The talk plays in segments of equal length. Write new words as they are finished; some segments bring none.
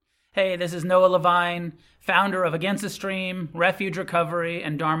Hey, this is Noah Levine, founder of Against the Stream, Refuge Recovery,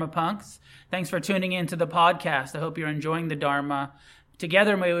 and Dharma Punks. Thanks for tuning in to the podcast. I hope you're enjoying the Dharma.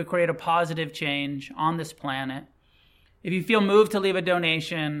 Together, may we create a positive change on this planet. If you feel moved to leave a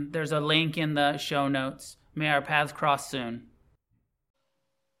donation, there's a link in the show notes. May our paths cross soon.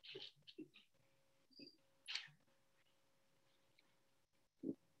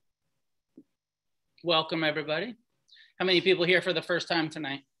 Welcome, everybody. How many people here for the first time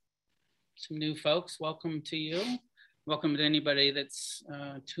tonight? Some new folks, welcome to you. Welcome to anybody that's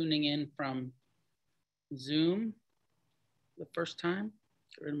tuning in from Zoom the first time.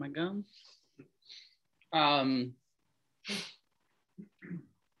 Get rid of my gum. A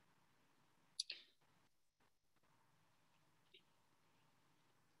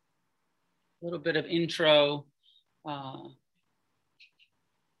little bit of intro.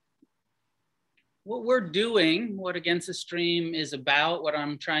 What we're doing, what Against the Stream is about, what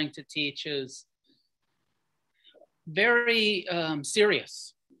I'm trying to teach is very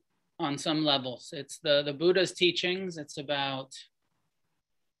serious on some levels. It's the Buddha's teachings. It's about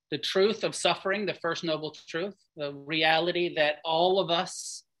the truth of suffering, the first noble truth, the reality that all of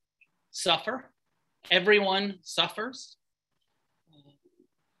us suffer. Everyone suffers.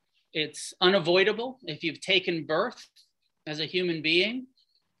 It's unavoidable. If you've taken birth as a human being,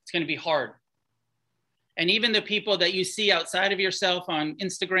 it's going to be hard. And even the people that you see outside of yourself on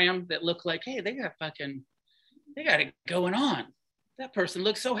Instagram that look like, hey, they got it going on. That person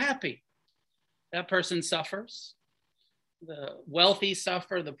looks so happy. That person suffers. The wealthy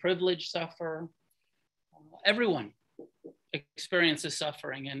suffer, the privileged suffer. Everyone experiences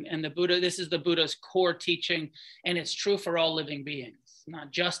suffering. And the Buddha, this is the Buddha's core teaching, and it's true for all living beings,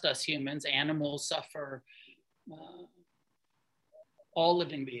 not just us humans. Animals suffer, all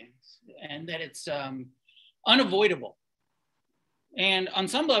living beings, and that it's unavoidable. And on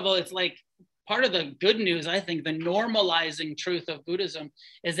some level, it's like part of the good news, I think, the normalizing truth of Buddhism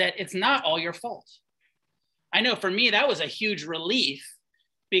is that it's not all your fault. I know for me, that was a huge relief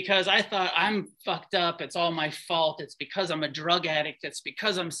because I thought I'm fucked up. It's all my fault. It's because I'm a drug addict. It's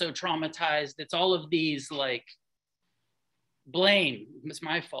because I'm so traumatized. It's all of these like blame. It's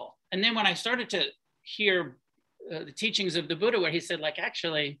my fault. And then when I started to hear the teachings of the Buddha, where he said, like,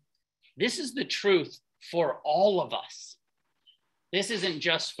 actually, this is the truth for all of us. This isn't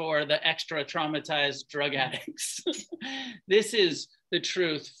just for the extra traumatized drug addicts. This is the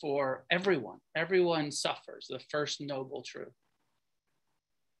truth for everyone. Everyone suffers, the first noble truth.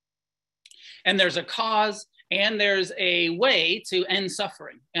 And there's a cause and there's a way to end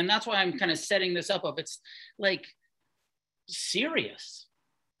suffering. And that's why I'm kind of setting this up. It's like serious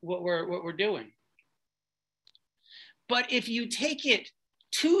what we're doing. But if you take it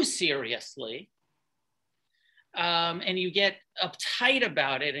too seriously, and you get uptight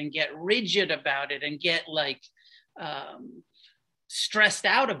about it and get rigid about it and get like stressed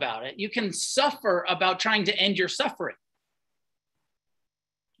out about it, you can suffer about trying to end your suffering.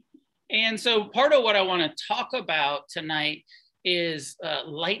 And so part of what I want to talk about tonight is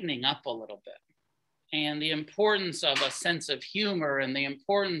lightening up a little bit and the importance of a sense of humor and the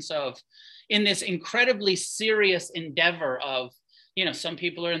importance of, in this incredibly serious endeavor of, you know, some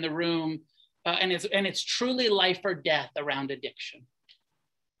people are in the room and it's truly life or death around addiction.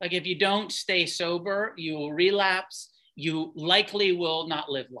 Like if you don't stay sober, you will relapse. You likely will not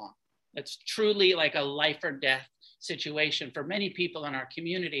live long. It's truly like a life or death situation for many people in our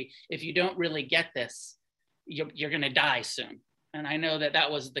community. If you don't really get this, you're going to die soon. And I know that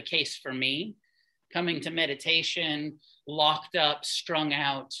that was the case for me. Coming to meditation, locked up, strung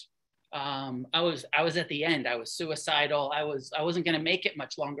out. I was at the end. I was suicidal. I wasn't going to make it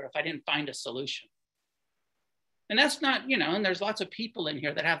much longer if I didn't find a solution. And that's not, you know, and there's lots of people in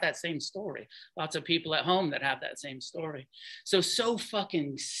here that have that same story. Lots of people at home that have that same story. So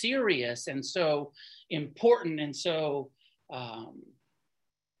fucking serious and so important and so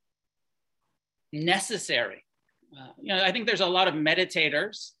necessary. You know, I think there's a lot of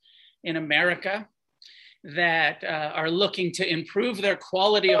meditators in America that are looking to improve their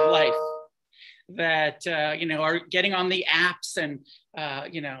quality of life, that, you know, are getting on the apps and,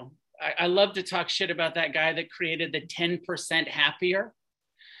 you know, I love to talk shit about that guy that created the 10% happier,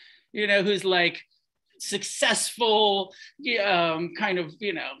 you know, who's like successful, kind of,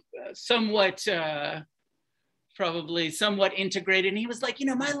 you know, somewhat, probably somewhat integrated. And he was like, you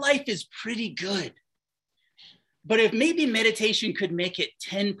know, my life is pretty good. But if maybe meditation could make it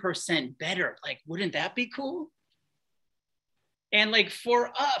 10% better, like, wouldn't that be cool? And like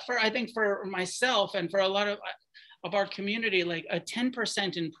for I think for myself and for a lot of our community, like a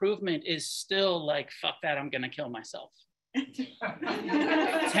 10% improvement is still like, fuck that, I'm gonna kill myself.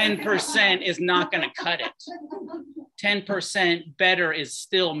 10% is not going to cut it. 10% better is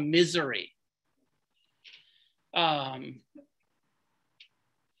still misery.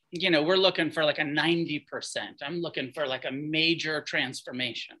 You know, we're looking for like a 90%. I'm looking for like a major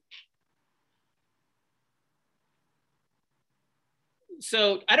transformation.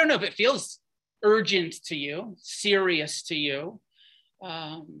 So I don't know if it feels urgent to you, serious to you.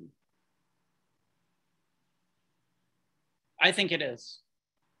 I think it is.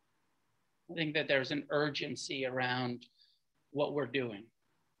 I think that there's an urgency around what we're doing.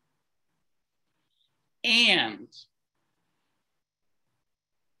 And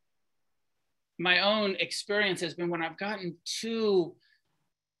my own experience has been when I've gotten too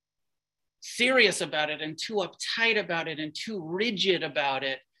serious about it and too uptight about it and too rigid about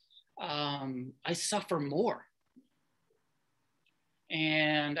it, I suffer more.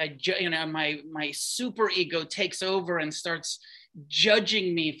 And my super ego takes over and starts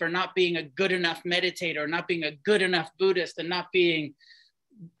judging me for not being a good enough meditator, not being a good enough Buddhist, and not being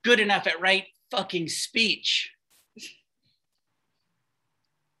good enough at right fucking speech.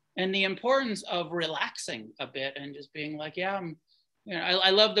 And the importance of relaxing a bit and just being like, yeah, I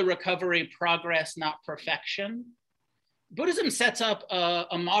love the recovery, progress, not perfection. Buddhism sets up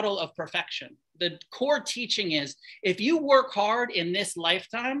a model of perfection. The core teaching is if you work hard in this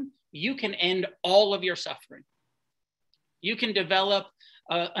lifetime, you can end all of your suffering. You can develop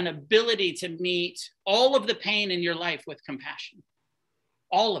an ability to meet all of the pain in your life with compassion.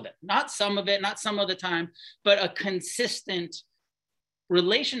 All of it, not some of it, not some of the time, but a consistent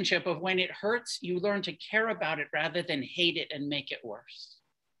relationship of when it hurts, you learn to care about it rather than hate it and make it worse.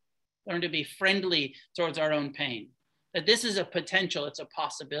 Learn to be friendly towards our own pain. That this is a potential, it's a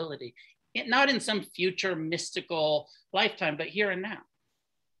possibility. Not in some future mystical lifetime, but here and now.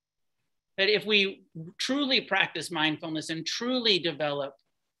 That if we truly practice mindfulness and truly develop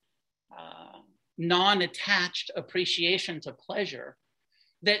non-attached appreciation to pleasure,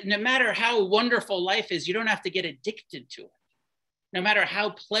 that no matter how wonderful life is, you don't have to get addicted to it. No matter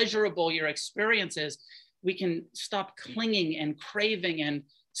how pleasurable your experience is, we can stop clinging and craving and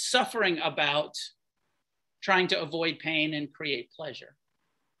suffering about trying to avoid pain and create pleasure.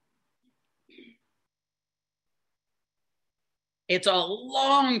 It's a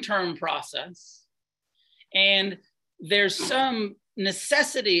long-term process. And there's some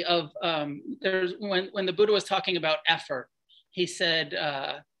necessity of, when the Buddha was talking about effort, he said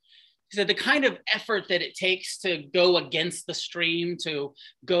the kind of effort that it takes to go against the stream, to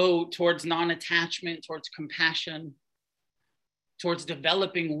go towards non-attachment, towards compassion, towards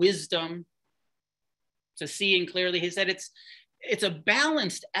developing wisdom, to seeing clearly. He said it's a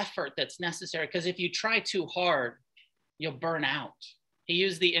balanced effort that's necessary, because if you try too hard, you'll burn out. He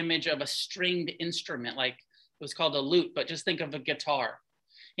used the image of a stringed instrument, like it was called a lute, but just think of a guitar.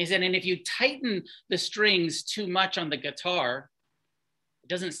 He said, and if you tighten the strings too much on the guitar, it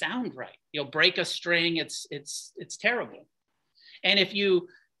doesn't sound right. You'll break a string. It's terrible. And if you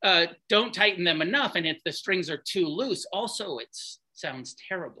don't tighten them enough, and if the strings are too loose, also it sounds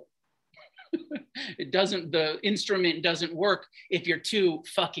terrible. The instrument doesn't work if you're too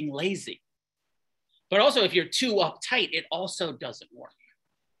fucking lazy. But also if you're too uptight, it also doesn't work.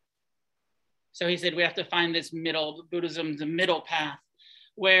 So he said we have to find this middle, Buddhism's the middle path,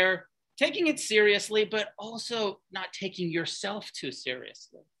 where taking it seriously, but also not taking yourself too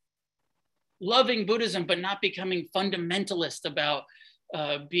seriously. Loving Buddhism, but not becoming fundamentalist about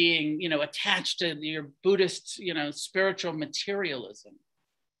being, attached to your Buddhist, spiritual materialism,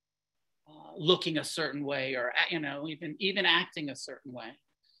 looking a certain way, or, even acting a certain way.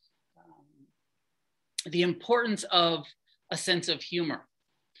 The importance of a sense of humor.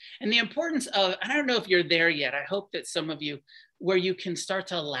 And the importance of, I don't know if you're there yet, I hope that some of you, where you can start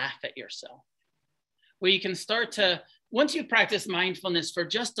to laugh at yourself, where you can start to, once you practice mindfulness for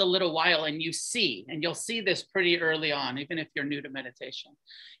just a little while and you'll see this pretty early on, even if you're new to meditation,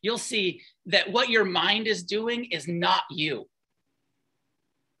 you'll see that what your mind is doing is not you.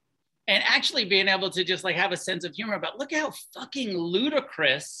 And actually being able to just have a sense of humor about, look how fucking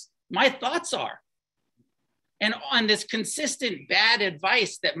ludicrous my thoughts are. And on this consistent bad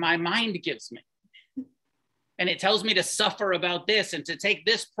advice that my mind gives me. And it tells me to suffer about this and to take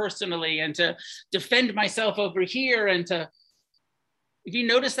this personally and to defend myself over here. And if you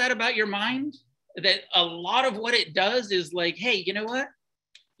notice that about your mind, that a lot of what it does is like, hey, you know what?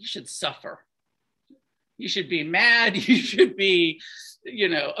 You should suffer. You should be mad. You should be,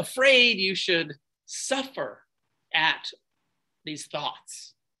 afraid. You should suffer at these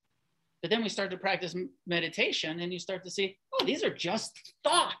thoughts. But then we start to practice meditation and you start to see, oh, these are just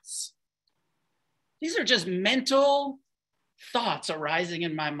thoughts. These are just mental thoughts arising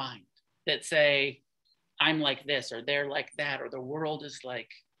in my mind that say, I'm like this, or they're like that, or the world is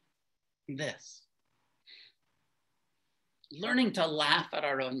like this. Learning to laugh at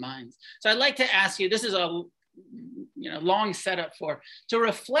our own minds. So I'd like to ask you, this is a long setup to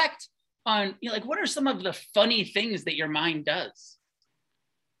reflect on, like, what are some of the funny things that your mind does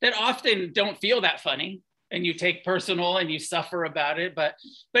that often don't feel that funny, and you take personal and you suffer about it, but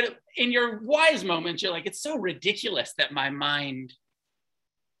in your wise moments, you're like, it's so ridiculous that my mind ...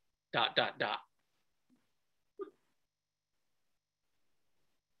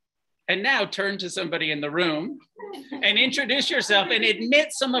 And now turn to somebody in the room and introduce yourself and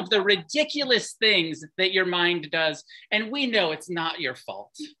admit some of the ridiculous things that your mind does. And we know it's not your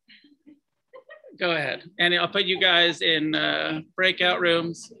fault. Go ahead. And I'll put you guys in breakout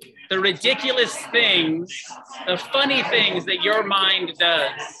rooms. The ridiculous things, the funny things that your mind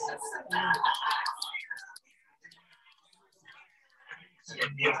does.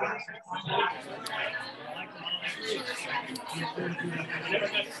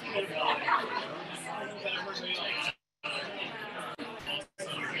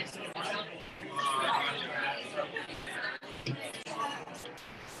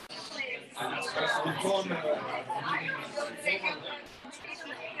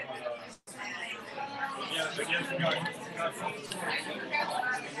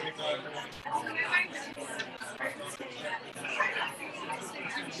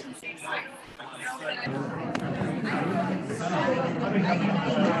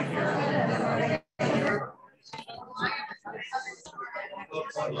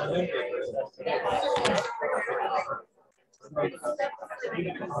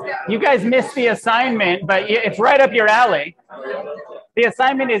 You guys missed the assignment, but it's right up your alley. The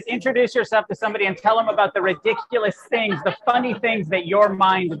assignment is introduce yourself to somebody and tell them about the ridiculous things, the funny things that your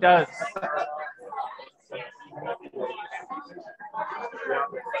mind does.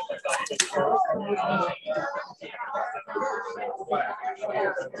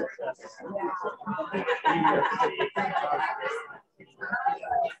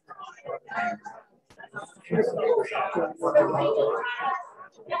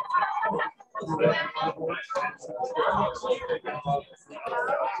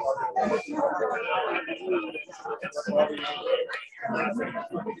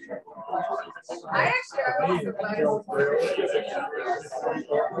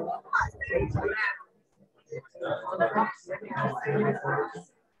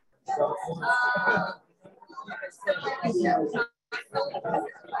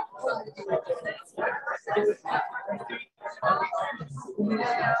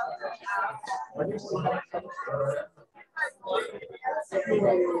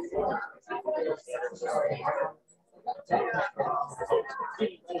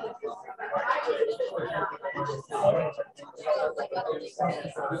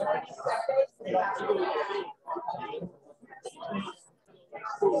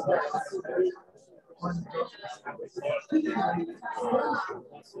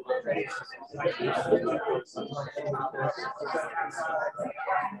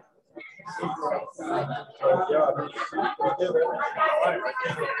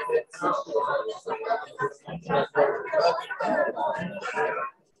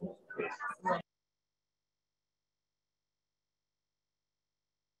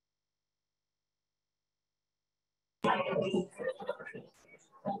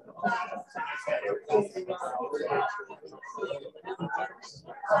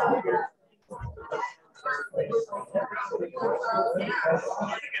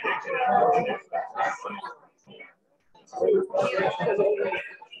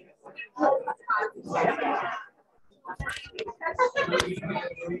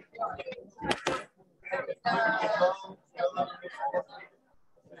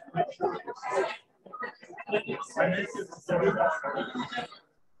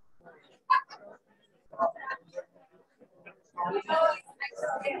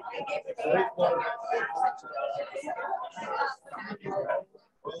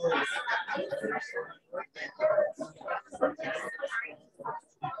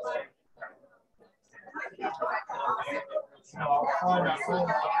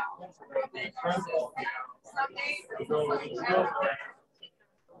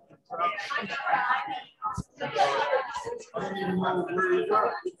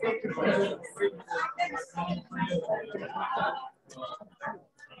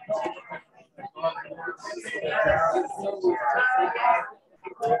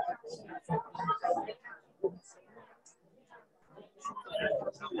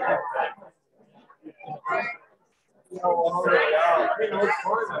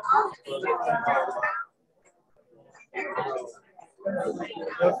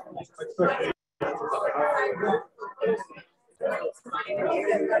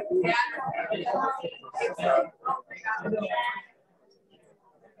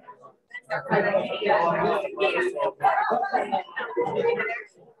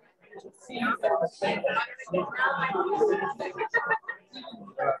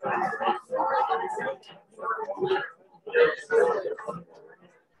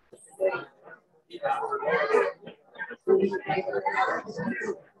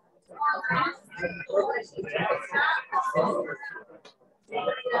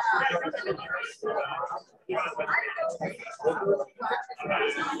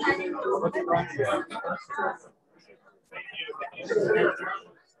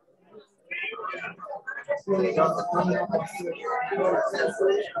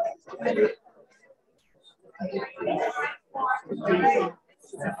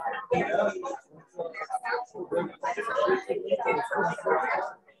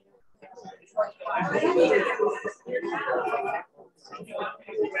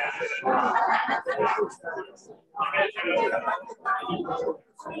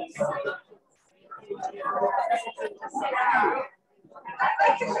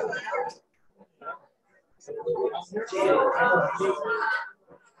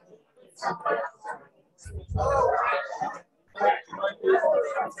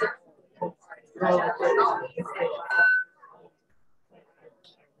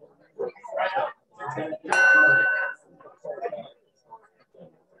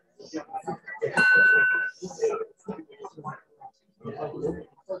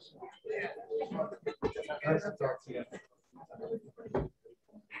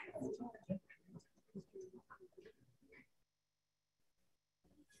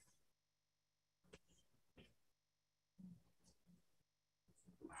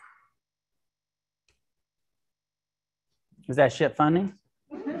 Is that shit funny?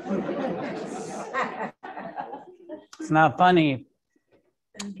 It's not funny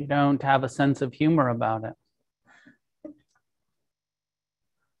if you don't have a sense of humor about it.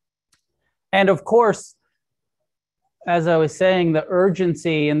 And of course, as I was saying, the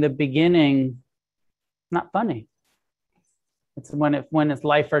urgency in the beginning, not funny. It's when it's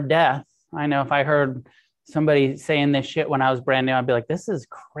life or death. I know if I heard somebody saying this shit when I was brand new, I'd be like, this is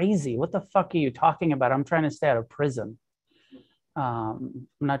crazy. What the fuck are you talking about? I'm trying to stay out of prison. I'm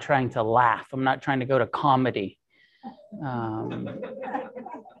not trying to laugh. I'm not trying to go to comedy.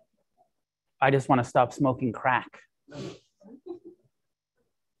 I just want to stop smoking crack.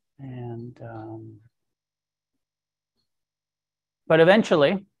 And but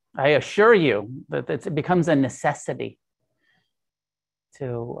eventually, I assure you that it becomes a necessity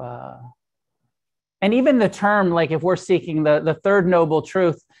to, and even the term, like if we're seeking the third noble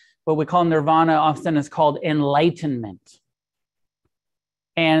truth, what we call nirvana often is called enlightenment.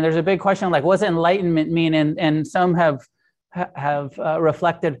 And there's a big question like, what does enlightenment mean? And some have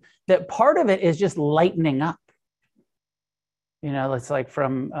reflected that part of it is just lightening up. You know, it's like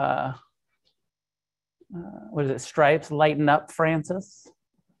from, what is it, Stripes, lighten up, Francis.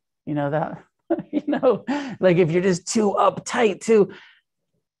 You know that? You know, like if you're just too uptight,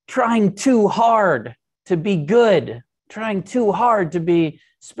 trying too hard to be good, trying too hard to be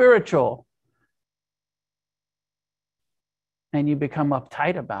spiritual, and you become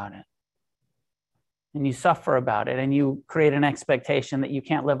uptight about it, and you suffer about it, and you create an expectation that you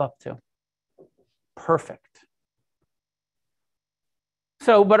can't live up to. Perfect.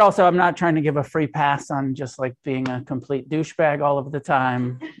 So, but also I'm not trying to give a free pass on just like being a complete douchebag all of the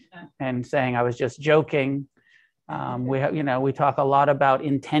time and saying I was just joking. We talk a lot about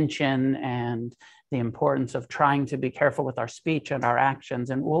intention and the importance of trying to be careful with our speech and our actions.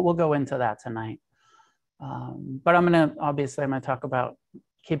 And we'll go into that tonight. But I'm going to talk about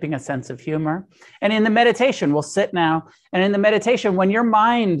keeping a sense of humor. And in the meditation, we'll sit now. And in the meditation, when your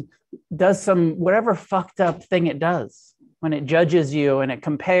mind does whatever fucked up thing it does, when it judges you and it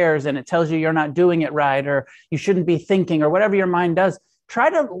compares and it tells you you're not doing it right, or you shouldn't be thinking, or whatever your mind does, try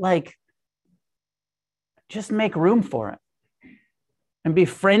to just make room for it and be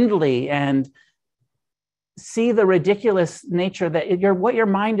friendly and see the ridiculous nature that what your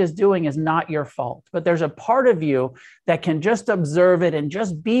mind is doing is not your fault. But there's a part of you that can just observe it and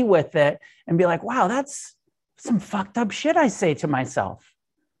just be with it and be like, wow, that's some fucked up shit I say to myself.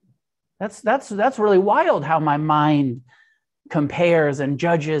 That's really wild how my mind compares and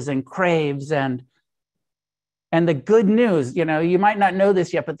judges and craves. And the good news, you might not know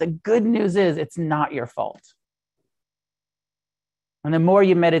this yet, but the good news is it's not your fault. And the more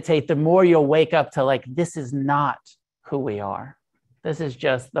you meditate, the more you'll wake up to this is not who we are. This is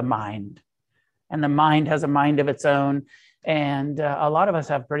just the mind. and the mind has a mind of its own. And a lot of us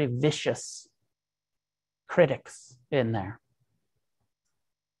have pretty vicious critics in there.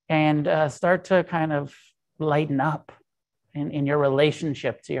 And start to kind of lighten up in your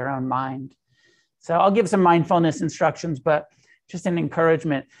relationship to your own mind. So I'll give some mindfulness instructions, but just an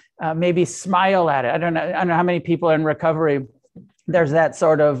encouragement. Maybe smile at it. I don't know how many people are in recovery. There's that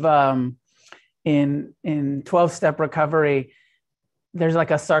sort of in 12-step recovery, there's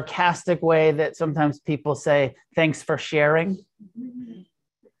like a sarcastic way that sometimes people say, thanks for sharing.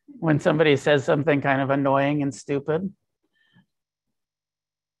 When somebody says something kind of annoying and stupid.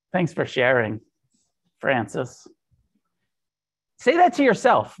 Thanks for sharing, Francis. Say that to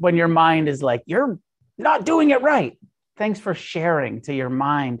yourself when your mind is like, you're not doing it right. Thanks for sharing to your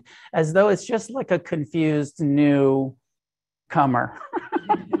mind, as though it's just like a confused newcomer.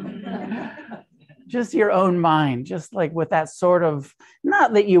 Just your own mind, just like with that sort of,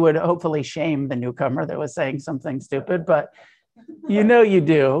 not that you would hopefully shame the newcomer that was saying something stupid, but you know you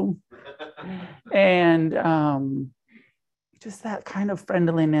do. And just that kind of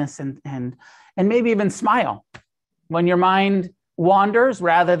friendliness and maybe even smile. When your mind wanders,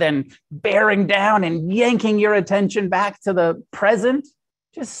 rather than bearing down and yanking your attention back to the present,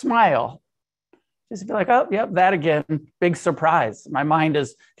 just smile. Just be like, oh, yep, that again, big surprise. My mind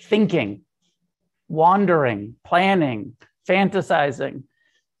is thinking, wandering, planning, fantasizing,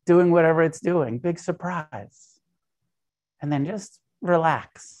 doing whatever it's doing, big surprise. And then just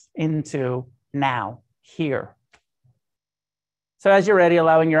relax into now, here. So as you're ready,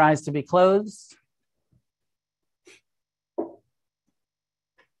 allowing your eyes to be closed.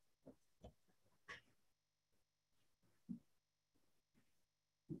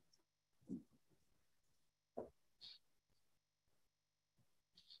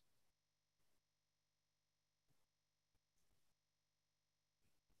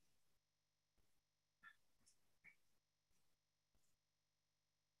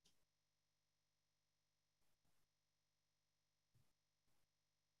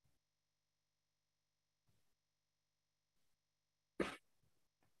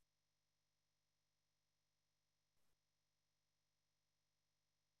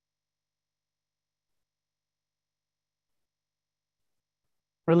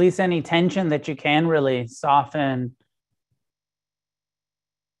 Release any tension that you can release. Soften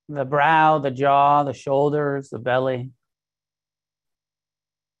the brow, the jaw, the shoulders, the belly.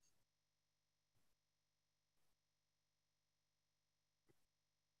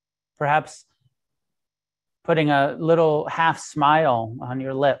 Perhaps putting a little half smile on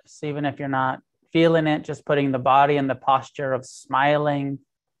your lips, even if you're not feeling it, just putting the body in the posture of smiling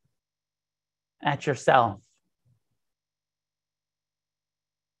at yourself.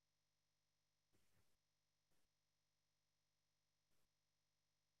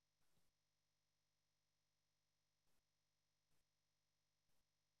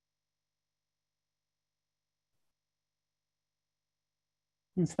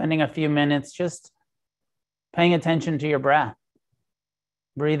 And spending a few minutes just paying attention to your breath.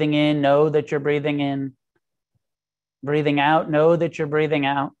 Breathing in, know that you're breathing in. Breathing out, know that you're breathing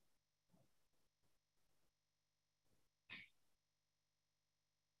out.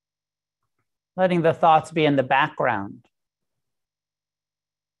 Letting the thoughts be in the background.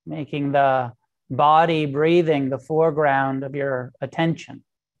 Making the body breathing the foreground of your attention.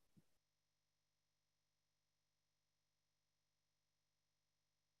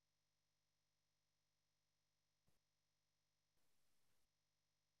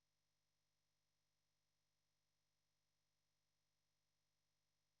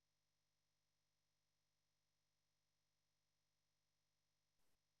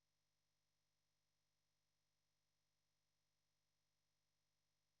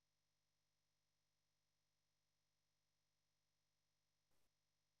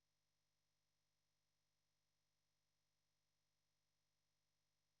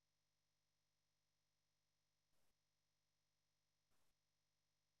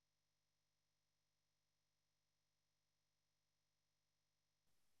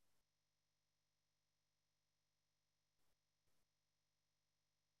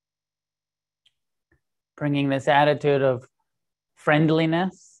 Bringing this attitude of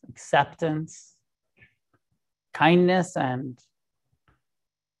friendliness, acceptance, kindness, and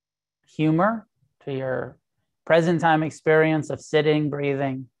humor to your present time experience of sitting,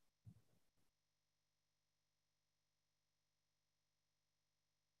 breathing.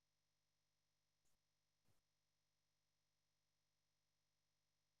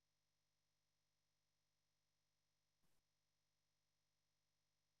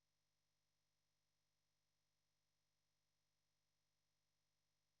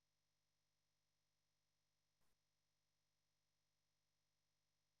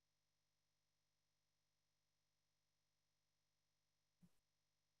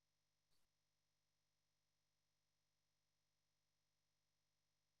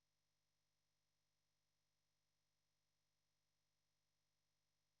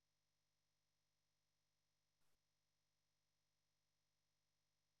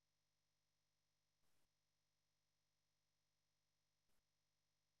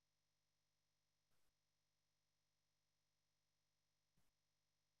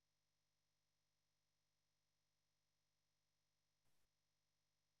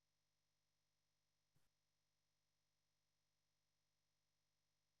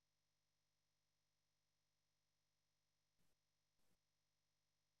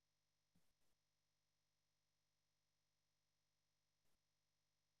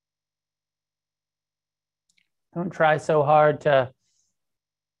 Don't try so hard to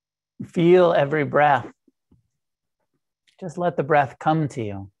feel every breath. Just let the breath come to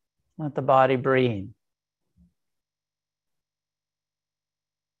you. Let the body breathe.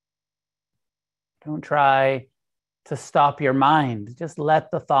 Don't try to stop your mind. Just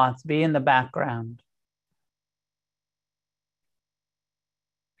let the thoughts be in the background.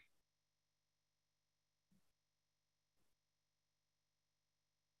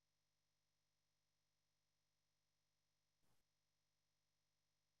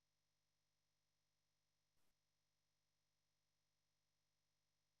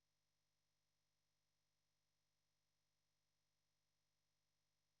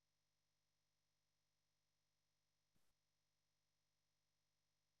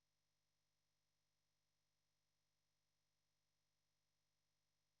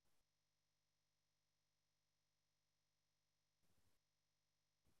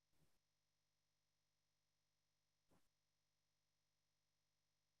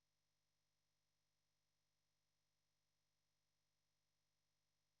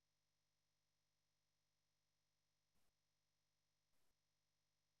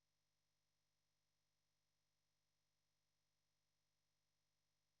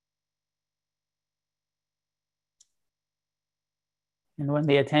 And when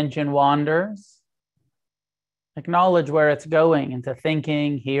the attention wanders, acknowledge where it's going, into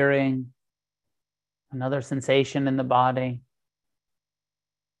thinking, hearing, another sensation in the body.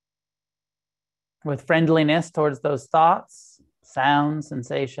 With friendliness towards those thoughts, sounds,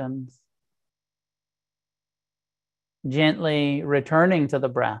 sensations, gently returning to the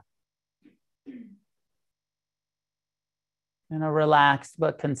breath in a relaxed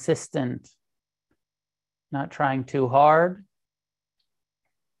but consistent, not trying too hard.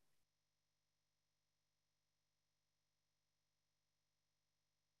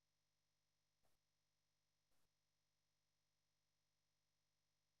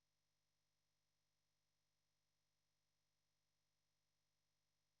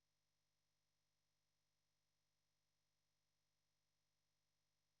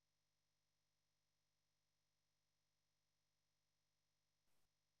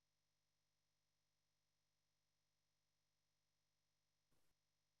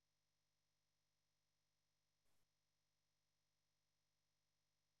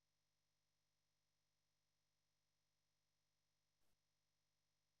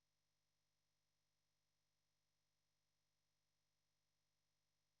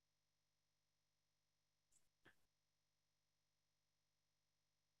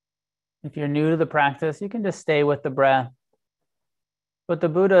 If you're new to the practice, you can just stay with the breath. But the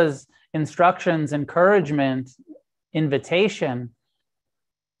Buddha's instructions, encouragement, invitation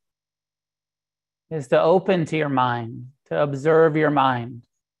is to open to your mind, to observe your mind,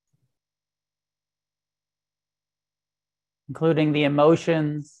 including the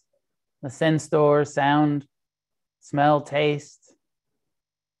emotions, the sense doors, sound, smell, taste.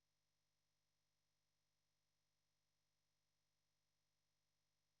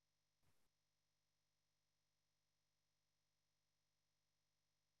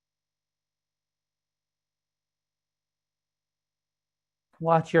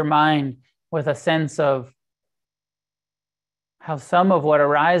 Watch your mind with a sense of how some of what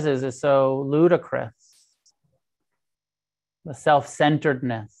arises is so ludicrous. The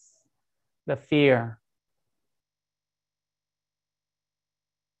self-centeredness, the fear.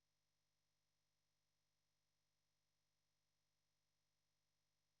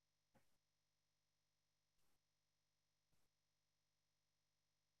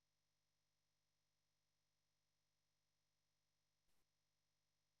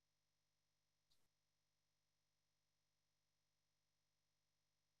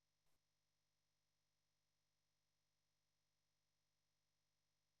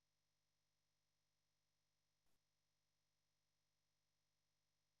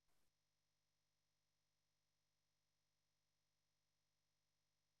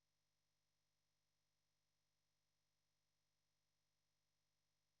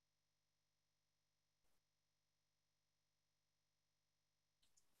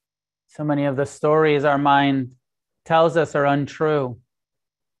 So many of the stories our mind tells us are untrue.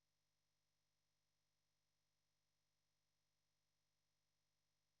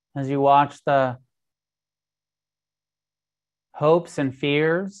 As you watch the hopes and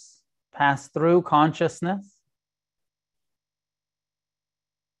fears pass through consciousness,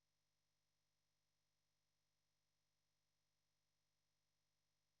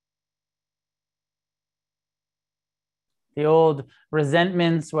 the old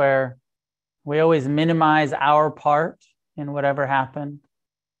resentments where we always minimize our part in whatever happened.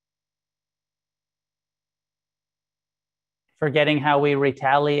 forgetting how we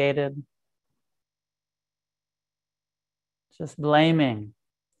retaliated, just blaming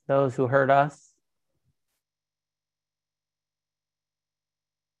those who hurt us.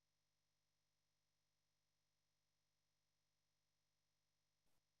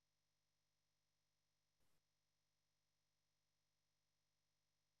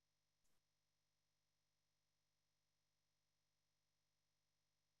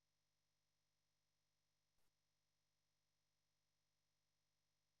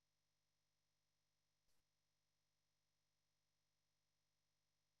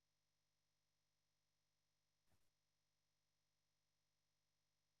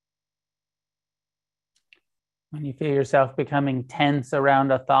 When you feel yourself becoming tense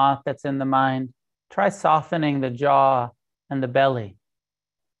around a thought that's in the mind, try softening the jaw and the belly.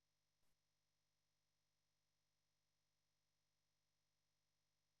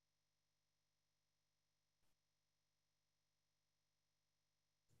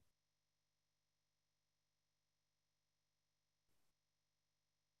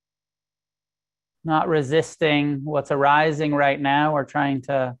 Not resisting what's arising right now or trying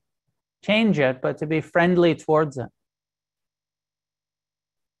to change it, but to be friendly towards it.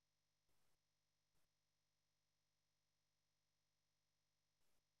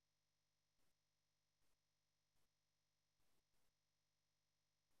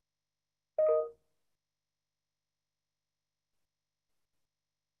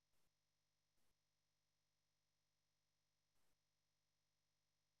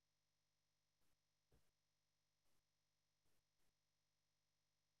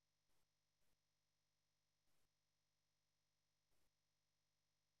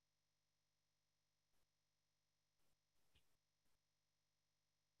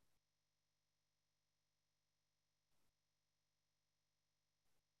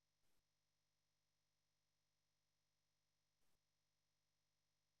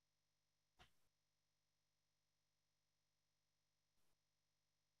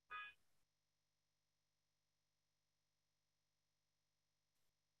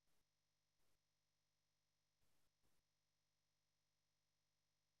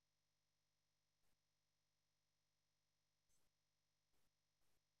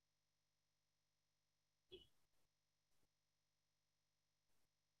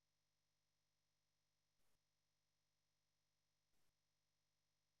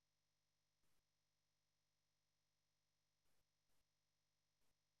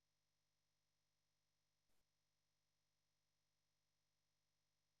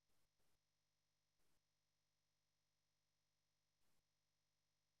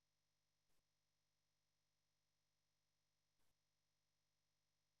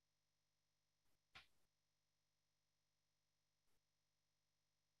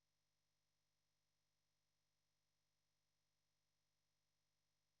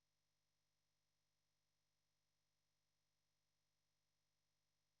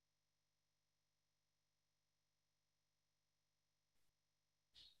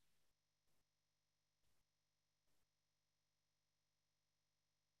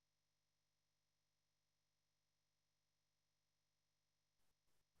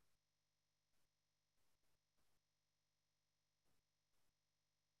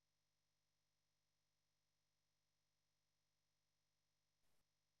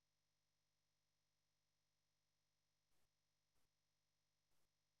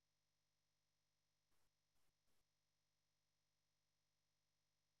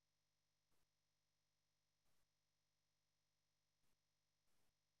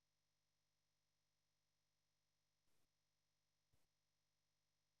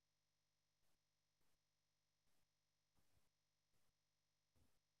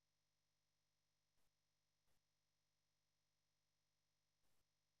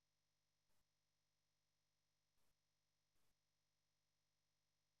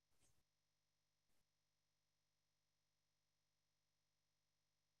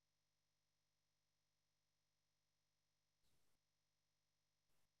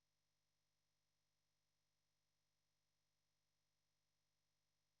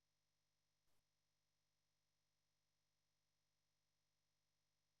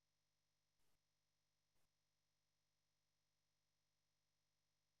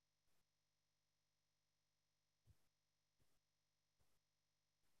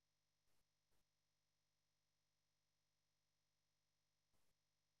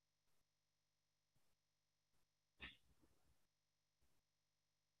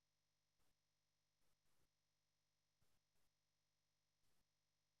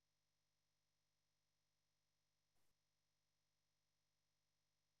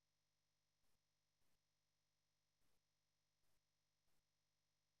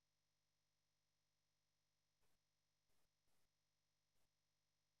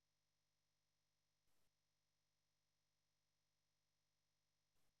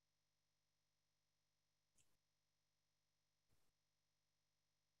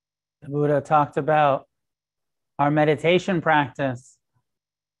 Buddha talked about our meditation practice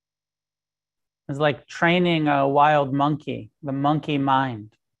is like training a wild monkey, the monkey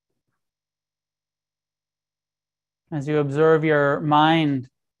mind. As you observe your mind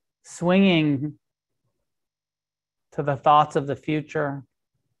swinging to the thoughts of the future,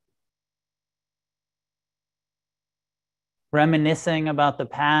 reminiscing about the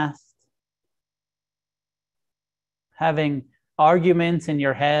past, having arguments in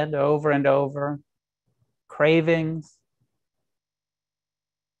your head over and over, cravings.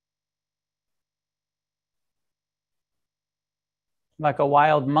 Like a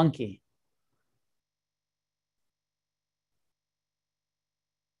wild monkey.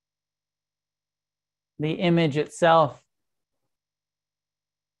 The image itself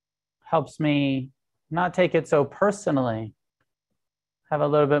helps me not take it so personally, have a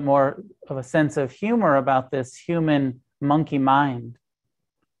little bit more of a sense of humor about this human monkey mind,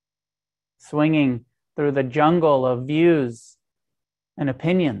 swinging through the jungle of views and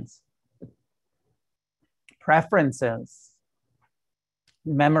opinions, preferences,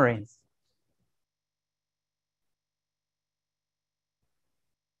 memories.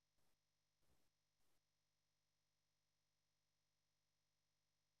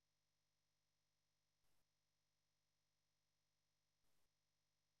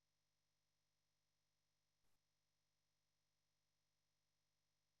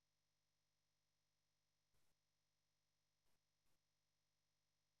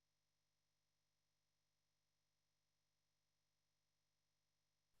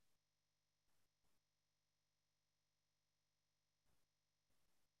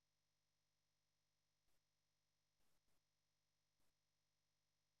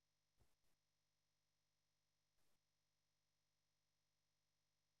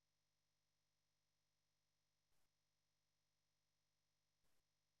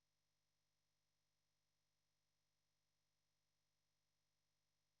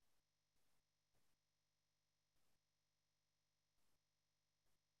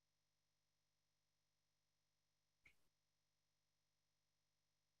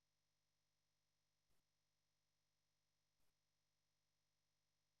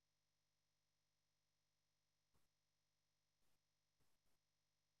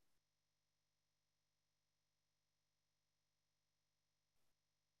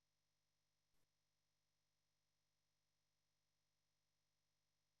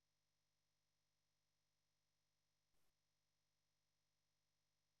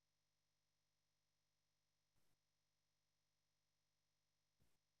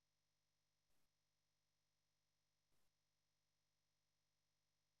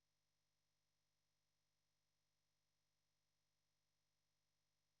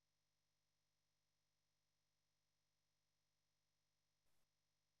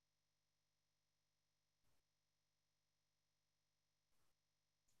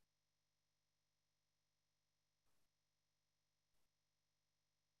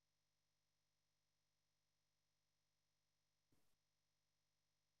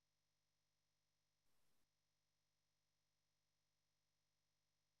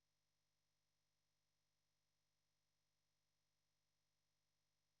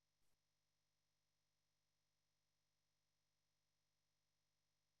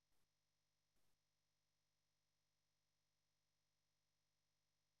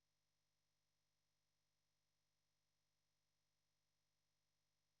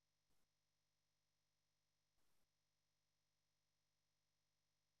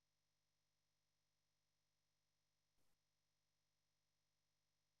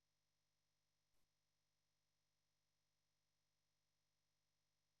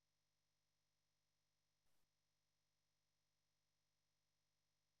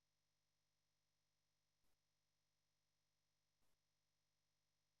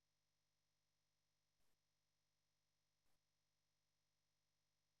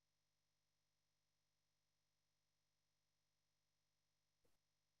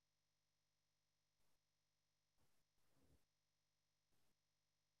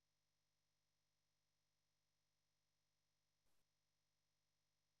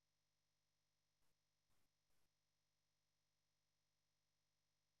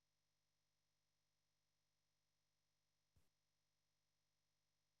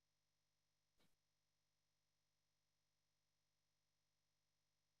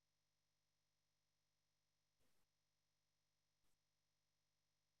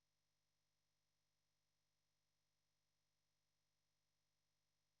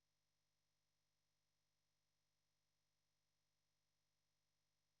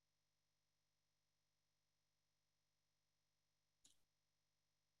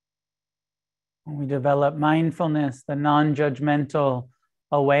 When we develop mindfulness, the non-judgmental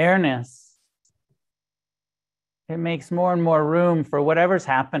awareness, it makes more and more room for whatever's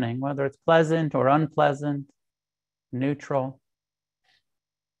happening, whether it's pleasant or unpleasant, neutral.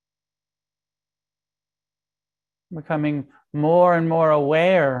 Becoming more and more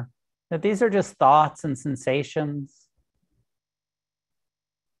aware that these are just thoughts and sensations.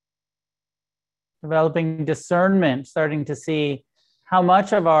 Developing discernment, starting to see how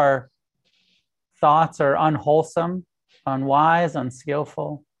much of our thoughts are unwholesome, unwise,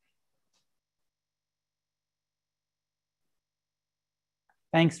 unskillful.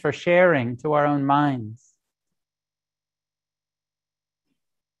 Thanks for sharing to our own minds.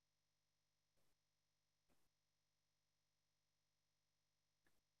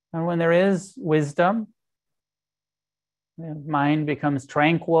 And when there is wisdom, the mind becomes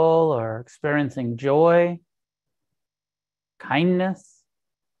tranquil or experiencing joy, kindness.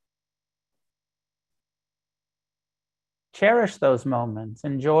 Cherish those moments,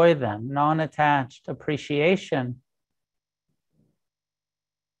 enjoy them, non-attached appreciation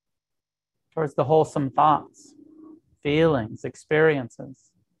towards the wholesome thoughts, feelings, experiences.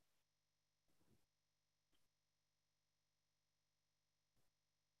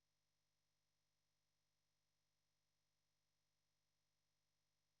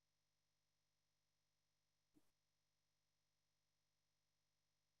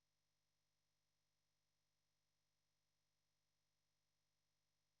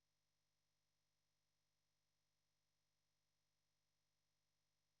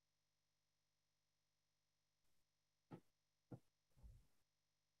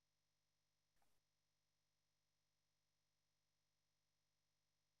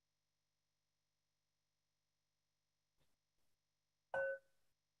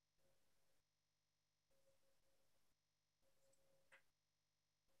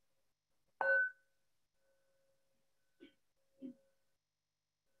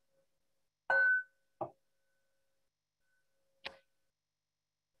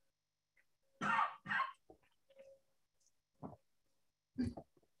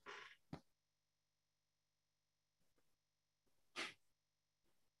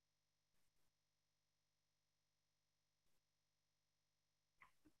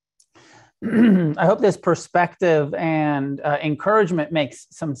 I hope this perspective and encouragement makes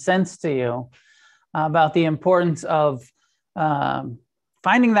some sense to you about the importance of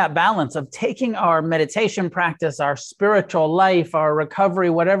finding that balance of taking our meditation practice, our spiritual life, our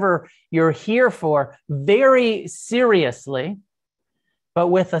recovery, whatever you're here for, very seriously, but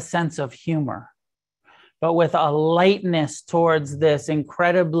with a sense of humor, but with a lightness towards this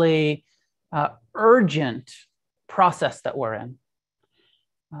incredibly urgent process that we're in.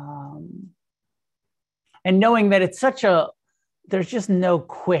 And knowing that it's there's just no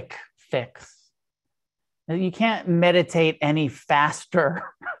quick fix. You can't meditate any faster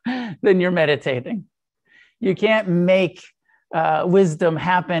than you're meditating. You can't make wisdom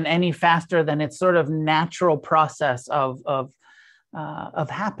happen any faster than its sort of natural process of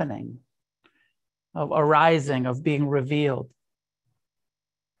happening, of arising, of being revealed.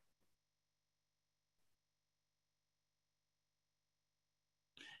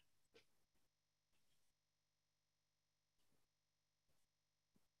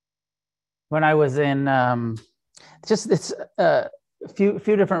 When I was in just this few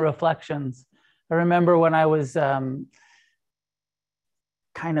different reflections. I remember when I was kind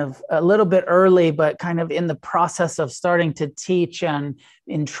of a little bit early, but kind of in the process of starting to teach and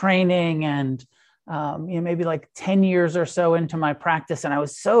in training, and maybe like 10 years or so into my practice. And I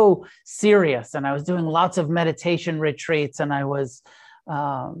was so serious, and I was doing lots of meditation retreats, and I was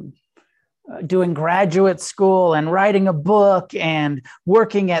doing graduate school and writing a book and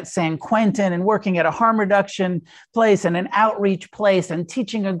working at San Quentin and working at a harm reduction place and an outreach place and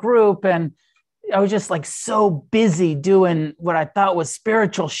teaching a group. And I was just like so busy doing what I thought was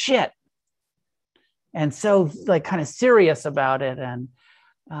spiritual shit. And so like kind of serious about it. And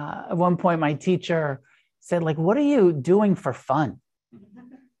at one point my teacher said, like, what are you doing for fun?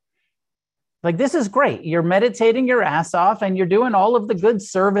 Like, this is great. You're meditating your ass off and you're doing all of the good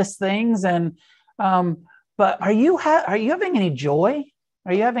service things. And, but are you having any joy?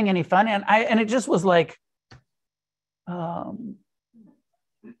 Are you having any fun? And it just was like,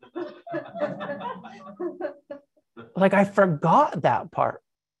 like I forgot that part.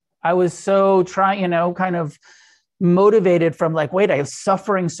 I was so kind of motivated from like, wait, I was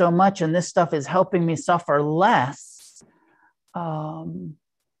suffering so much and this stuff is helping me suffer less.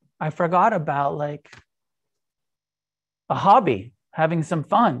 I forgot about like a hobby, having some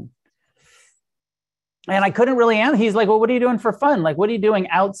fun. And I couldn't really answer. He's like, well, what are you doing for fun? Like, what are you doing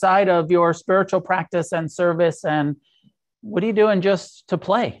outside of your spiritual practice and service? And what are you doing just to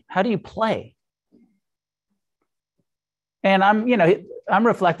play? How do you play? And I'm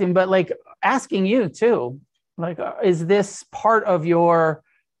reflecting, but like asking you too, like, is this part of your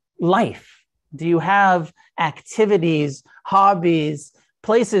life? Do you have activities, hobbies,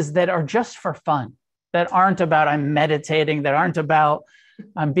 places that are just for fun, that aren't about I'm meditating, that aren't about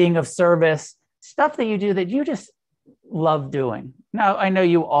I'm being of service, stuff that you do that you just love doing? Now, I know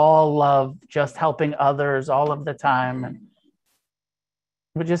you all love just helping others all of the time,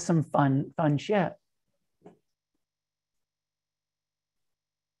 but just some fun shit.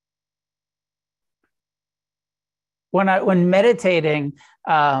 When meditating,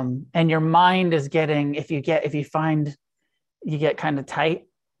 and your mind is getting, if you find you get kind of tight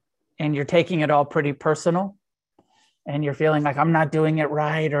and you're taking it all pretty personal and you're feeling like I'm not doing it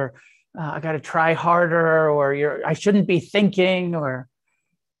right, or I got to try harder, or I shouldn't be thinking, or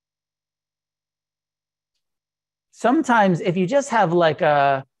sometimes if you just have like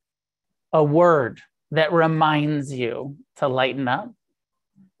a word that reminds you to lighten up,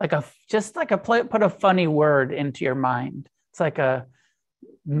 put a funny word into your mind. It's like a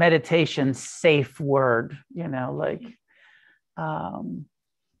meditation safe word, like,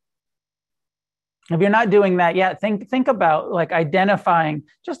 if you're not doing that yet, think about like identifying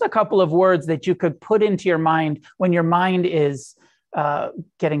just a couple of words that you could put into your mind when your mind is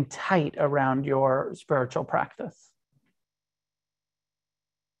getting tight around your spiritual practice.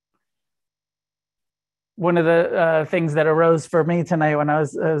 One of the things that arose for me tonight when I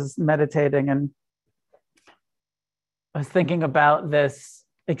was meditating, and I was thinking about this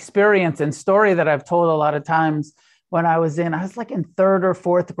experience and story that I've told a lot of times. When I was like in 3rd or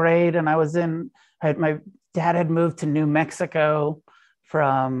 4th grade, and my dad had moved to New Mexico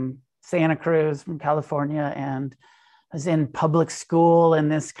from Santa Cruz, from California, and I was in public school in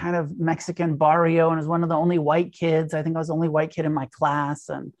this kind of Mexican barrio, and I was one of the only white kids. I think I was the only white kid in my class,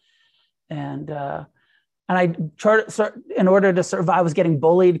 and I tried, in order to survive, I was getting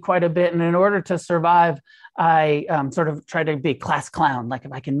bullied quite a bit. And in order to survive, I sort of tried to be a class clown. Like,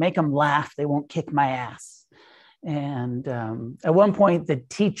 if I can make them laugh, they won't kick my ass. And at one point, the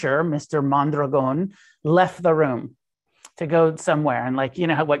teacher, Mr. Mondragon, left the room to go somewhere. And like,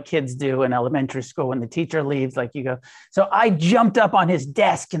 what kids do in elementary school, when the teacher leaves, like you go. So I jumped up on his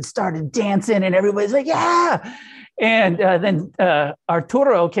desk and started dancing, and everybody's like, yeah. And then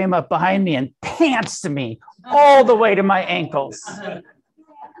Arturo came up behind me and pantsed me all the way to my ankles.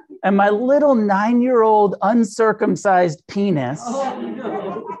 And my little 9-year-old uncircumcised penis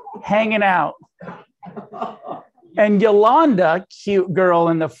hanging out. And Yolanda, cute girl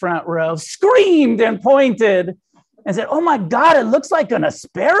in the front row, screamed and pointed and said, "Oh my God, it looks like an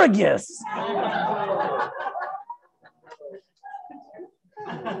asparagus."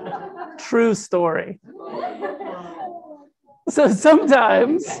 True story. So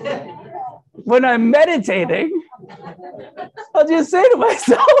sometimes when I'm meditating, I'll just say to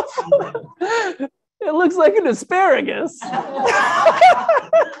myself, it looks like an asparagus.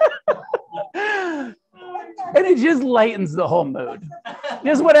 And it just lightens the whole mood.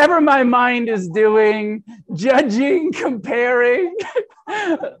 Just whatever my mind is doing, judging, comparing,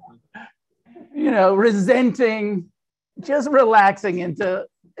 resenting, just relaxing into,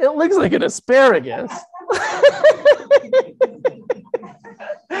 it looks like an asparagus.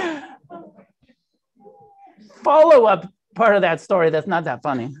 Follow-up part of that story that's not that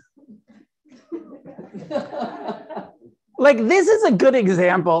funny. Like, this is a good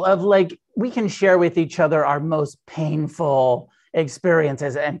example of like, we can share with each other our most painful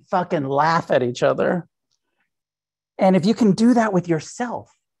experiences and fucking laugh at each other. And if you can do that with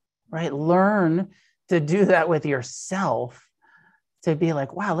yourself, right? Learn to do that with yourself, to be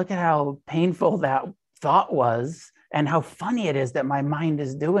like, wow, look at how painful that thought was and how funny it is that my mind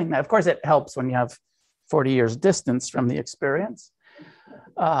is doing that. Of course, it helps when you have 40 years distance from the experience.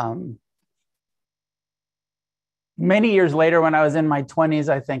 Many years later, when I was in my 20s,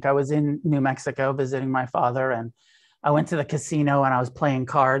 I think I was in New Mexico visiting my father, and I went to the casino and I was playing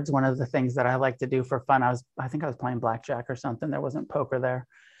cards. One of the things that I like to do for fun, I think I was playing blackjack or something. There wasn't poker there.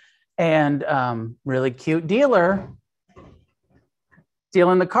 And really cute dealer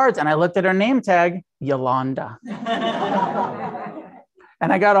dealing the cards. And I looked at her name tag, Yolanda.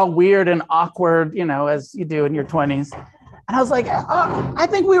 And I got all weird and awkward, as you do in your 20s. And I was like, oh, I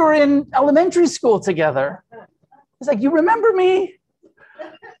think we were in elementary school together. It's like, you remember me?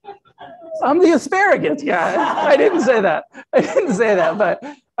 I'm the asparagus guy. I didn't say that, but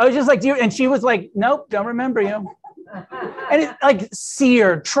I was just like, you. And she was like, nope, don't remember you. And it like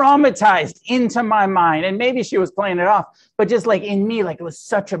seared, traumatized into my mind. And maybe she was playing it off, but just like in me, like it was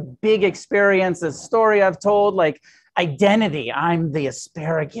such a big experience. The story I've told, like identity. I'm the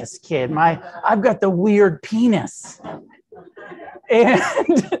asparagus kid. I've got the weird penis. And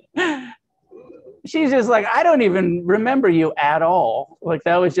she's just like, I don't even remember you at all. Like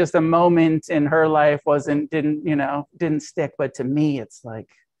that was just a moment in her life, didn't stick. But to me, it's like,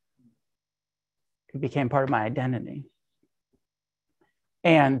 it became part of my identity.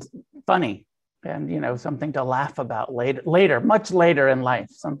 And funny, and something to laugh about later, much later in life,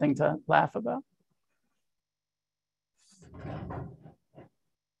 something to laugh about.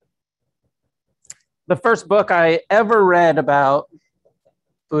 The first book I ever read about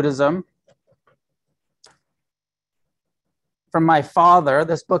Buddhism from my father.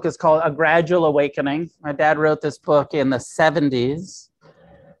 This book is called A Gradual Awakening. My dad wrote this book in the 70s.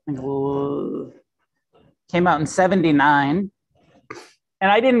 Came out in 79.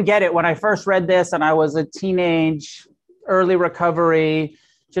 And I didn't get it when I first read this, and I was a teenage, early recovery,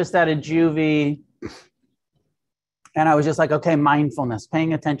 just out of juvie. And I was just like, okay, mindfulness,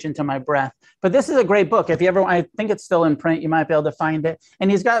 paying attention to my breath. But this is a great book. If you ever, I think it's still in print, you might be able to find it.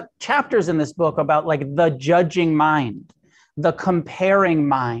 And he's got chapters in this book about like the judging mind, the comparing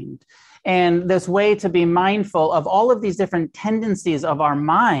mind, and this way to be mindful of all of these different tendencies of our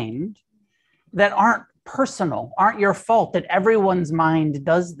mind that aren't personal, aren't your fault, that everyone's mind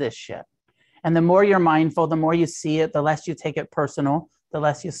does this shit. And the more you're mindful, the more you see it, the less you take it personal, the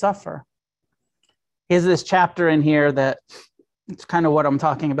less you suffer. Here's this chapter in here that it's kind of what I'm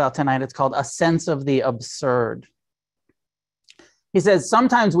talking about tonight. It's called A Sense of the Absurd. He says,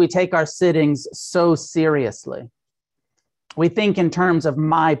 sometimes we take our sittings so seriously. We think in terms of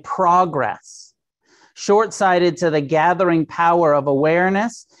my progress, short-sighted to the gathering power of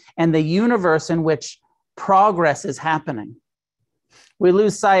awareness and the universe in which progress is happening. We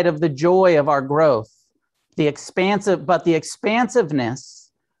lose sight of the joy of our growth, the expansiveness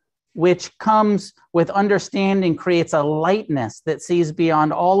which comes with understanding creates a lightness that sees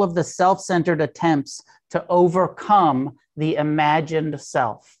beyond all of the self-centered attempts to overcome the imagined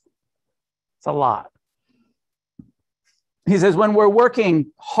self. It's a lot. He says, when we're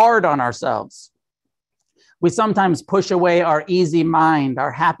working hard on ourselves, we sometimes push away our easy mind,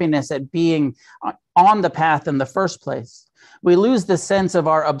 our happiness at being on the path in the first place. We lose the sense of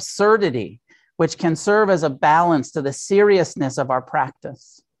our absurdity, which can serve as a balance to the seriousness of our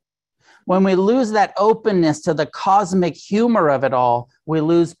practice. When we lose that openness to the cosmic humor of it all, we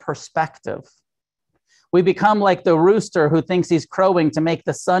lose perspective. We become like the rooster who thinks he's crowing to make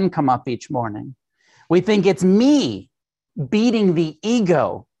the sun come up each morning. We think it's me beating the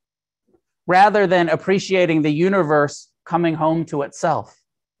ego rather than appreciating the universe coming home to itself.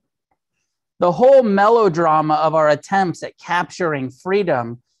 The whole melodrama of our attempts at capturing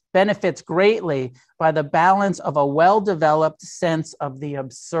freedom benefits greatly by the balance of a well-developed sense of the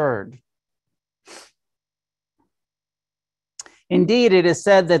absurd. Indeed, it is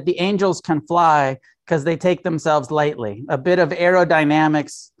said that the angels can fly because they take themselves lightly. A bit of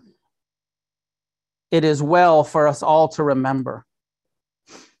aerodynamics, it is well for us all to remember.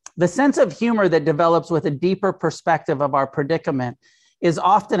 The sense of humor that develops with a deeper perspective of our predicament is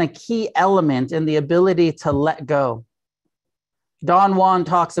often a key element in the ability to let go. Don Juan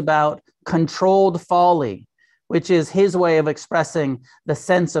talks about controlled folly, which is his way of expressing the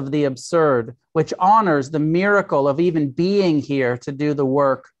sense of the absurd, which honors the miracle of even being here to do the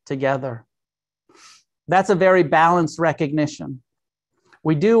work together. That's a very balanced recognition.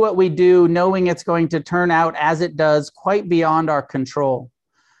 We do what we do knowing it's going to turn out as it does, quite beyond our control,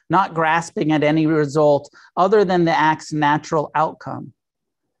 not grasping at any result other than the act's natural outcome.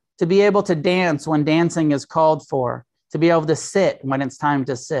 To be able to dance when dancing is called for, to be able to sit when it's time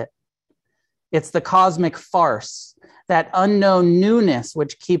to sit. It's the cosmic farce, that unknown newness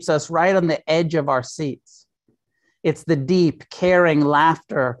which keeps us right on the edge of our seats. It's the deep, caring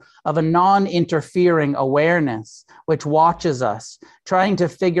laughter of a non-interfering awareness which watches us, trying to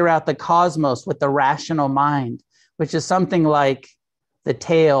figure out the cosmos with the rational mind, which is something like the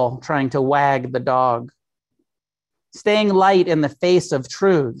tail trying to wag the dog. Staying light in the face of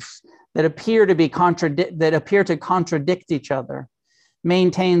truths that appear to contradict each other,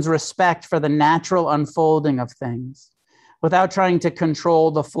 maintains respect for the natural unfolding of things without trying to control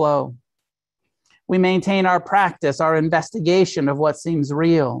the flow. We maintain our practice, our investigation of what seems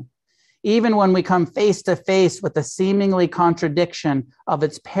real, even when we come face to face with the seemingly contradiction of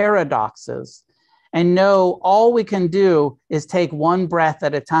its paradoxes, and know all we can do is take one breath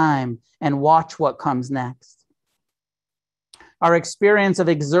at a time and watch what comes next. Our experience of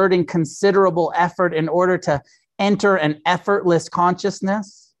exerting considerable effort in order to enter an effortless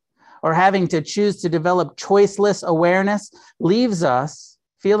consciousness or having to choose to develop choiceless awareness leaves us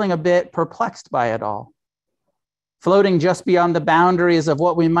feeling a bit perplexed by it all. Floating just beyond the boundaries of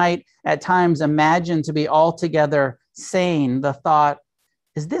what we might at times imagine to be altogether sane, the thought,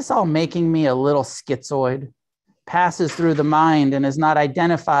 is this all making me a little schizoid? Passes through the mind and is not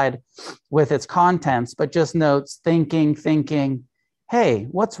identified with its contents, but just notes thinking, hey,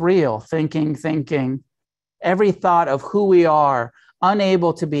 what's real? Thinking. Every thought of who we are,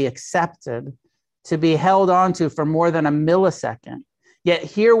 unable to be accepted, to be held onto for more than a millisecond. Yet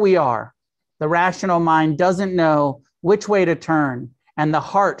here we are. The rational mind doesn't know which way to turn, and the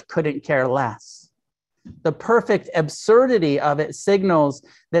heart couldn't care less. The perfect absurdity of it signals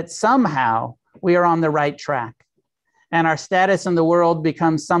that somehow we are on the right track, and our status in the world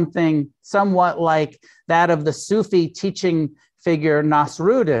becomes something somewhat like that of the Sufi teaching figure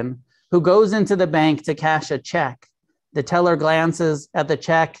Nasruddin, who goes into the bank to cash a check. The teller glances at the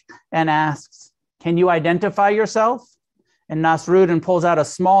check and asks, "Can you identify yourself?" And Nasruddin pulls out a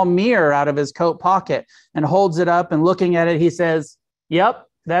small mirror out of his coat pocket and holds it up, and looking at it, he says, "Yep,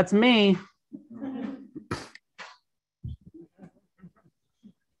 that's me."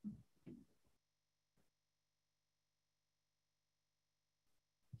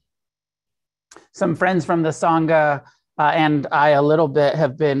 Some friends from the Sangha and I a little bit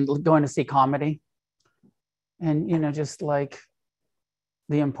have been going to see comedy. And, just like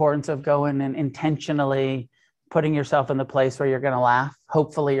the importance of going and intentionally putting yourself in the place where you're going to laugh.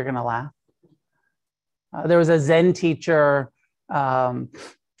 Hopefully you're going to laugh. There was a Zen teacher on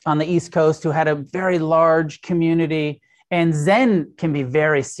the East Coast who had a very large community, and Zen can be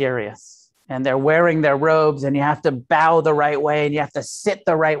very serious. And they're wearing their robes, and you have to bow the right way, and you have to sit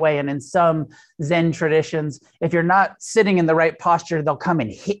the right way. And in some Zen traditions, if you're not sitting in the right posture, they'll come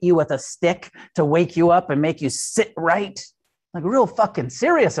and hit you with a stick to wake you up and make you sit right. Like real fucking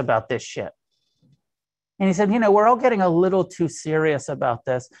serious about this shit. And he said, we're all getting a little too serious about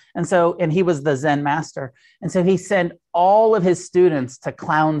this. And he was the Zen master. And so he sent all of his students to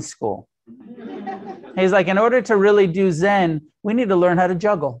clown school. He's like, in order to really do Zen, we need to learn how to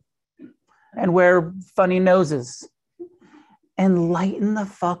juggle and wear funny noses and lighten the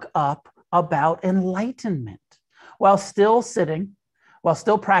fuck up about enlightenment while still sitting, while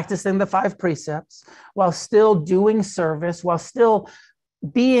still practicing the 5 precepts, while still doing service, while still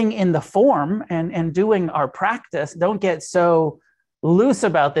being in the form and doing our practice. Don't get so loose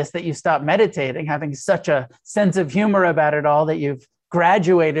about this that you stop meditating, having such a sense of humor about it all that you've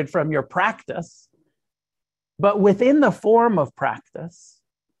graduated from your practice. But within the form of practice,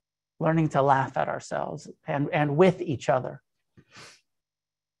 learning to laugh at ourselves and with each other.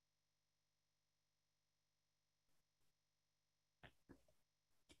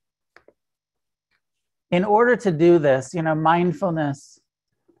 In order to do this, mindfulness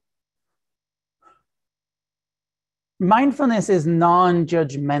is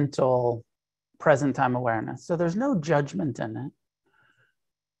non-judgmental present time awareness. So there's no judgment in it.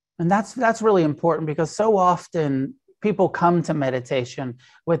 And that's really important, because so often people come to meditation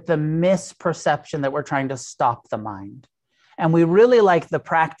with the misperception that we're trying to stop the mind. And we really like the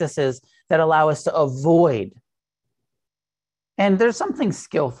practices that allow us to avoid. And there's something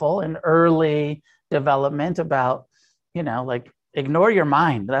skillful in early development about, ignore your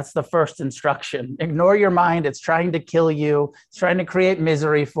mind. That's the first instruction. Ignore your mind. It's trying to kill you. It's trying to create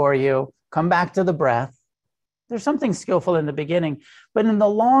misery for you. Come back to the breath. There's something skillful in the beginning. But in the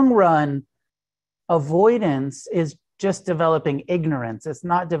long run, avoidance is just developing ignorance. It's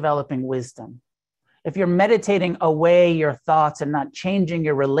not developing wisdom. If you're meditating away your thoughts and not changing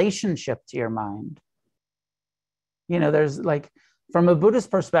your relationship to your mind, there's from a Buddhist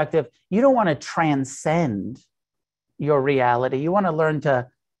perspective, you don't want to transcend your reality. You want to learn to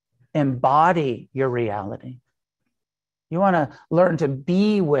embody your reality. You want to learn to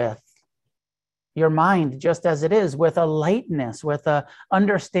be with your mind just as it is, with a lightness, with a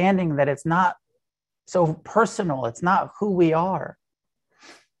understanding that it's not so personal. It's not who we are.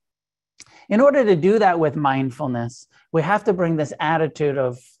 In order to do that with mindfulness, we have to bring this attitude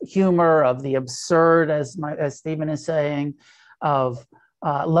of humor, of the absurd, as Stephen is saying, of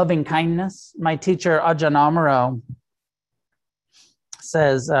loving kindness. My teacher, Ajahn Amaro,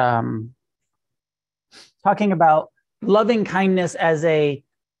 says, talking about loving kindness as a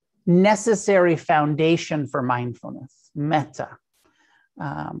necessary foundation for mindfulness, metta.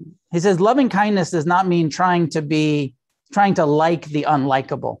 He says, loving kindness does not mean trying to like the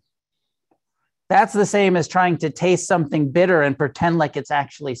unlikable. That's the same as trying to taste something bitter and pretend like it's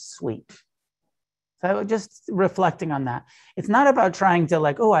actually sweet. So just reflecting on that. It's not about trying to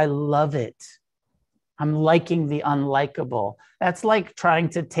I love it. I'm liking the unlikable. That's like trying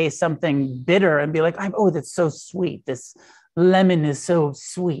to taste something bitter and be like, oh, that's so sweet. This lemon is so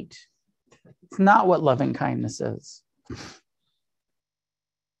sweet. It's not what loving kindness is.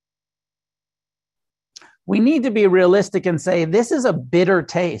 We need to be realistic and say, this is a bitter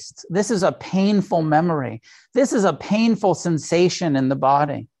taste. This is a painful memory. This is a painful sensation in the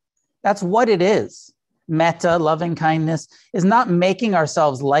body. That's what it is. Metta, loving kindness, is not making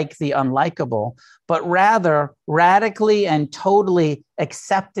ourselves like the unlikable, but rather radically and totally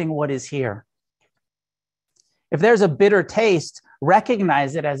accepting what is here. If there's a bitter taste,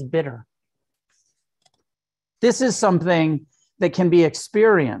 recognize it as bitter. This is something that can be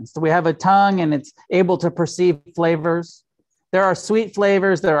experienced. We have a tongue and it's able to perceive flavors. There are sweet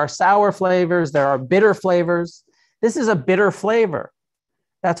flavors, there are sour flavors, there are bitter flavors. This is a bitter flavor.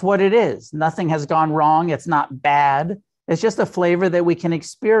 That's what it is. Nothing has gone wrong. It's not bad. It's just a flavor that we can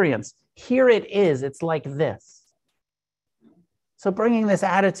experience. Here it is. It's like this. So bringing this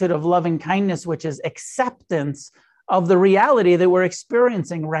attitude of loving kindness, which is acceptance of the reality that we're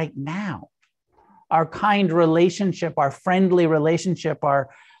experiencing right now. Our kind relationship, our friendly relationship,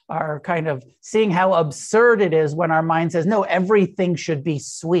 our kind of seeing how absurd it is when our mind says, no, everything should be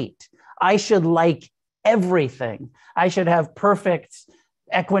sweet. I should like everything. I should have perfect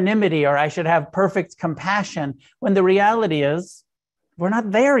equanimity, or I should have perfect compassion, when the reality is we're not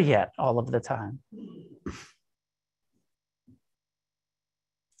there yet all of the time.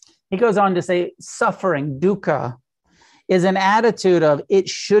 He goes on to say, suffering, dukkha, is an attitude of it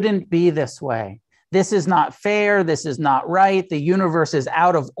shouldn't be this way. This is not fair. This is not right. The universe is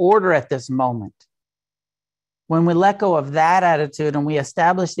out of order at this moment. When we let go of that attitude and we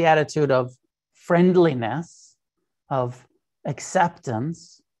establish the attitude of friendliness, of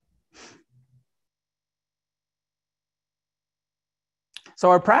acceptance. So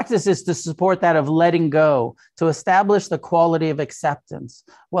our practice is to support that of letting go, to establish the quality of acceptance.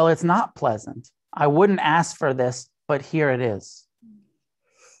 Well, it's not pleasant. I wouldn't ask for this, but here it is.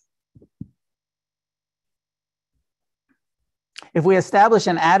 If we establish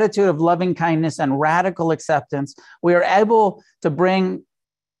an attitude of loving kindness and radical acceptance, we are able to bring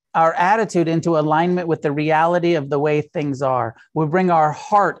our attitude into alignment with the reality of the way things are. We bring our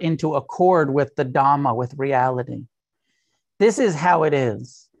heart into accord with the Dhamma, with reality. This is how it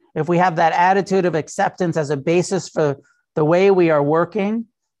is. If we have that attitude of acceptance as a basis for the way we are working,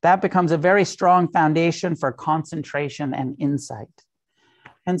 that becomes a very strong foundation for concentration and insight.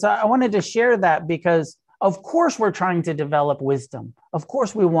 And so I wanted to share that because, of course, we're trying to develop wisdom. Of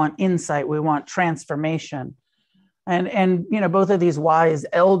course, we want insight. We want transformation. And you know, both of these wise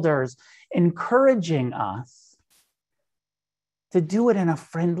elders encouraging us to do it in a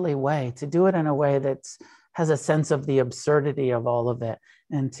friendly way, to do it in a way that has a sense of the absurdity of all of it,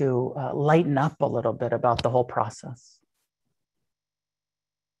 and to lighten up a little bit about the whole process.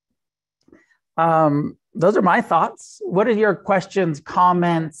 Those are my thoughts. What are your questions,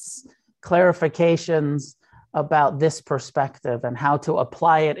 comments, clarifications about this perspective and how to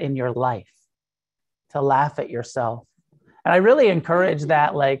apply it in your life? To laugh at yourself. And I really encourage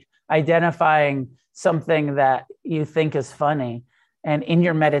that, like identifying something that you think is funny. And in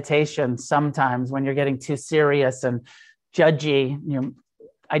your meditation, sometimes when you're getting too serious and judgy, you're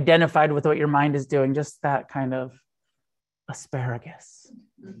identified with what your mind is doing, just that kind of asparagus.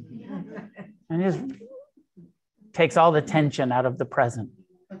 And just takes all the tension out of the present.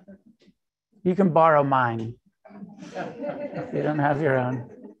 You can borrow mine if you don't have your own.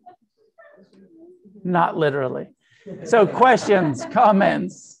 Not literally. So questions,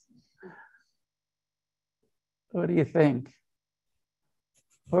 comments. What do you think?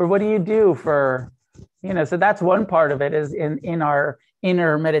 Or what do you do for, you know, so that's one part of it is in our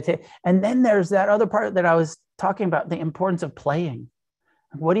inner meditation. And then there's that other part that I was talking about, the importance of playing.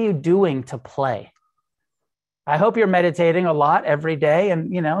 What are you doing to play? I hope you're meditating a lot every day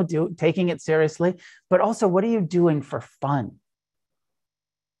and, you know, taking it seriously, but also what are you doing for fun?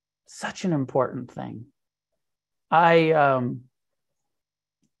 Such an important thing. At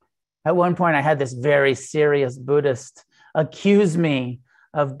one point, I had this very serious Buddhist accuse me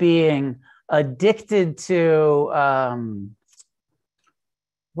of being addicted to,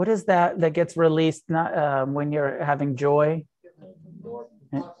 what is that gets released when you're having joy?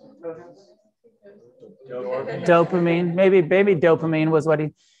 Dopamine. Maybe dopamine was what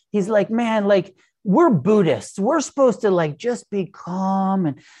he's like, man, like, we're Buddhists. We're supposed to like just be calm,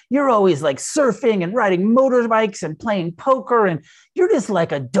 and you're always like surfing and riding motorbikes and playing poker, and you're just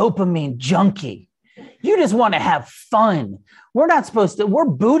like a dopamine junkie. You just want to have fun. We're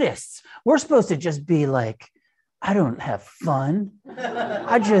Buddhists. We're supposed to just be like, I don't have fun.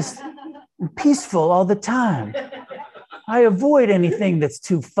 I'm peaceful all the time. I avoid anything that's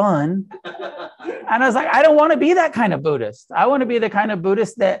too fun. And I was like, I don't want to be that kind of Buddhist. I want to be the kind of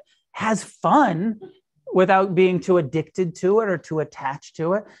Buddhist that has fun without being too addicted to it or too attached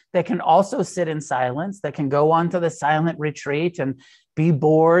to it, that can also sit in silence, that can go on to the silent retreat and be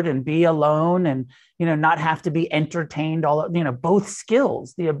bored and be alone and, not have to be entertained, both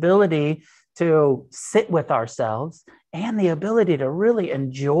skills, the ability to sit with ourselves and the ability to really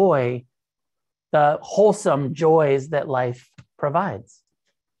enjoy the wholesome joys that life provides.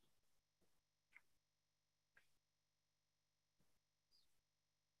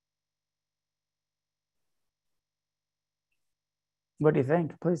 What do you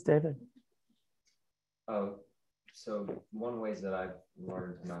think? Please, David. So one ways that I've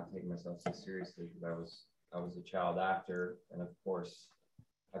learned to not take myself so seriously, because I was a child actor, and of course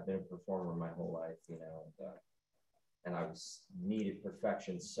I've been a performer my whole life, and I needed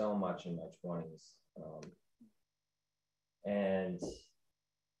perfection so much in my 20s, and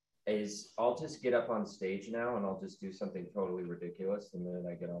I'll just get up on stage now and I'll just do something totally ridiculous the minute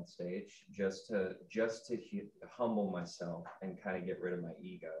I get on stage, just to humble myself and kind of get rid of my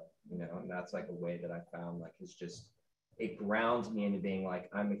ego, and that's like a way that I found like it grounds me into being like,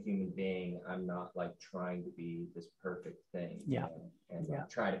 I'm a human being. I'm not like trying to be this perfect thing, and like,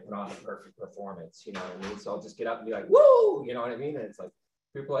 trying to put on a perfect performance, you know what I mean? So I'll just get up and be like, woo, you know what I mean? And it's like,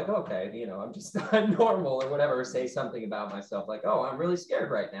 people are like, okay, I'm just not normal or whatever, or say something about myself like, oh, I'm really scared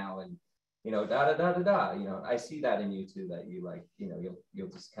right now. And, da, da, da, da, da, I see that in you too, that you like, you'll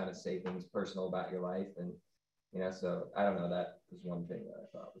just kind of say things personal about your life. And, so I don't know, that was one thing that I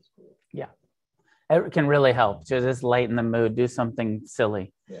thought was cool. Yeah. It can really help to just lighten the mood, do something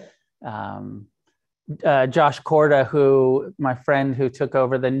silly. Yeah. Josh Corda, my friend who took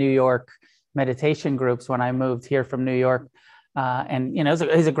over the New York meditation groups when I moved here from New York, and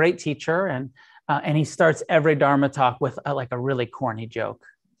he's a great teacher, and he starts every Dharma talk with like a really corny joke,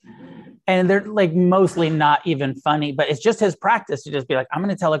 and they're like mostly not even funny, but it's just his practice to just be like, I'm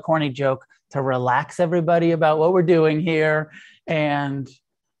going to tell a corny joke to relax everybody about what we're doing here, and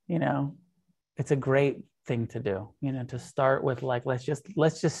it's a great thing to do, to start with like, let's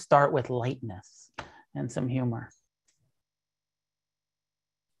just start with lightness and some humor.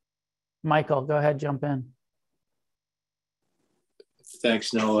 Michael, go ahead, jump in.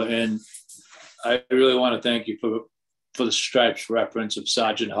 Thanks, Noah. And I really want to thank you for the Stripes reference of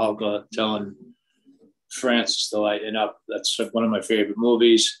Sergeant Hulka telling Francis to lighten up. That's one of my favorite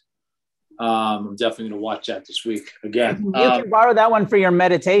movies. I'm definitely going to watch that this week again. You can borrow that one for your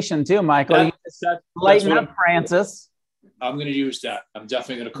meditation too, Michael. Lighten up, Francis. I'm going to use that. I'm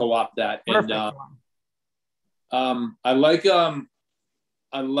definitely going to co-opt that. Perfect. And I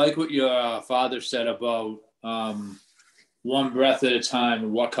like what your father said about one breath at a time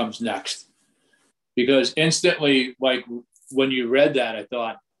and what comes next. Because instantly, like when you read that, I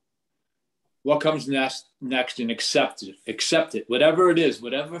thought, what comes next and accept it, whatever it is,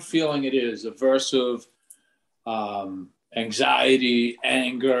 whatever feeling it is, aversive, anxiety,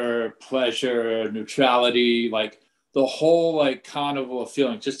 anger, pleasure, neutrality, like the whole like carnival of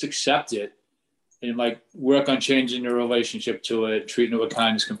feelings, just accept it and like work on changing your relationship to it, treating it with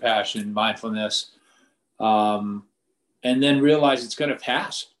kindness, compassion, mindfulness, and then realize it's going to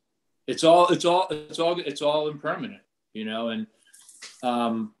pass. It's all impermanent, and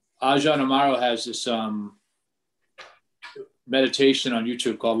Ajahn Amaro has this meditation on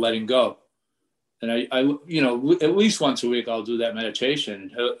YouTube called Letting Go. And I at least once a week, I'll do that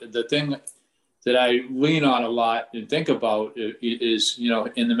meditation. The thing that I lean on a lot and think about is,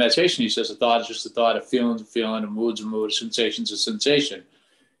 in the meditation, he says, a thought is just a thought, a feeling is a feeling, a mood's a mood, a sensation's a sensation.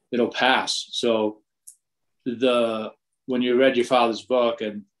 It'll pass. So when you read your father's book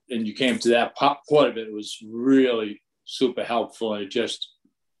and you came to that part of it, it was really super helpful. And it just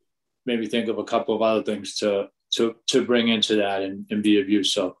made me think of a couple of other things to bring into that and be of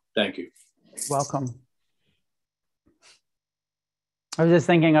use. So thank you. Welcome. I was just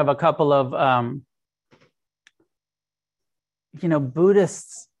thinking of a couple of,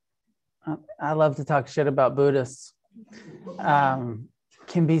 Buddhists. I love to talk shit about Buddhists.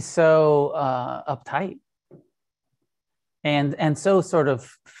 Can be so uptight and so sort of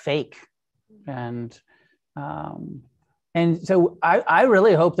fake, and so I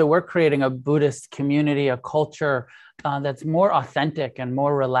really hope that we're creating a Buddhist community, a culture that's more authentic and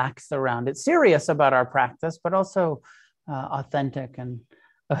more relaxed around it, serious about our practice, but also authentic. And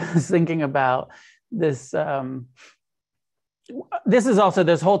I was thinking about this.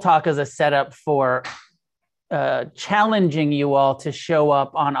 This whole talk is a setup for challenging you all to show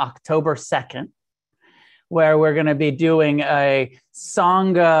up on October 2nd, where we're going to be doing a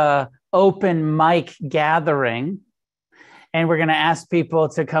Sangha open mic gathering, and we're going to ask people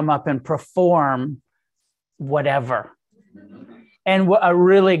to come up and perform whatever. And a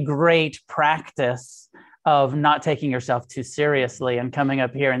really great practice of not taking yourself too seriously and coming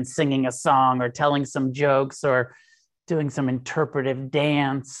up here and singing a song or telling some jokes or doing some interpretive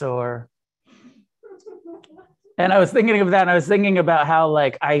dance and I was thinking of that, and I was thinking about how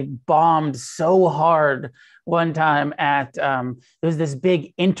like I bombed so hard one time at there was this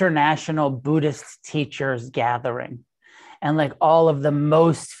big international Buddhist teachers gathering, and like all of the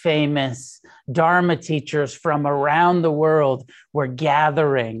most famous Dharma teachers from around the world were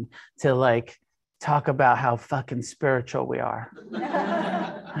gathering to like talk about how fucking spiritual we are,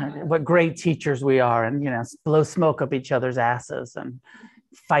 what great teachers we are, and blow smoke up each other's asses and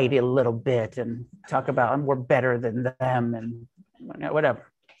fight a little bit and talk about we're better than them and whatever.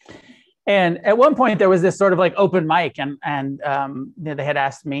 And at one point there was this sort of like open mic, and they had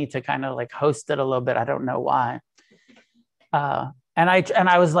asked me to kind of like host it a little bit. I don't know why. And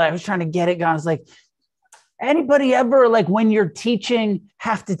I was trying to get it going. I was like, anybody ever, like when you're teaching,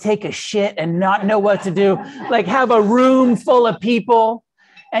 have to take a shit and not know what to do? Like have a room full of people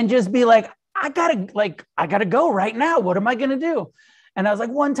and just be like, I gotta go right now. What am I gonna do? And I was like,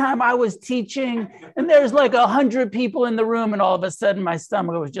 one time I was teaching and there's like 100 people in the room, and all of a sudden my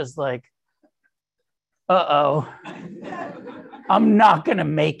stomach was just like, uh-oh, I'm not gonna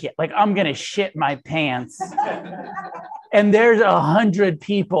make it. Like I'm gonna shit my pants. And there's 100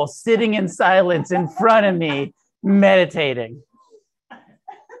 people sitting in silence in front of me, meditating.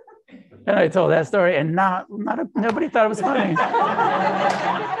 And I told that story, and nobody thought it was funny.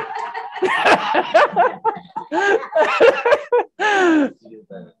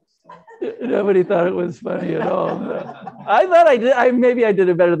 Nobody thought it was funny at all. I thought I did. Maybe I did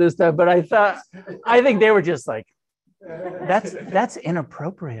it better this time, but I think they were just like, that's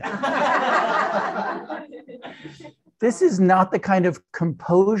inappropriate. This is not the kind of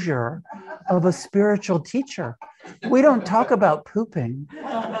composure of a spiritual teacher. We don't talk about pooping.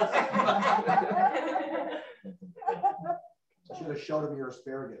 I should have showed him your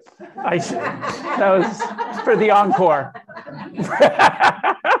asparagus. I should. That was for the encore.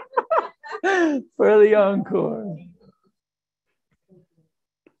 For the encore.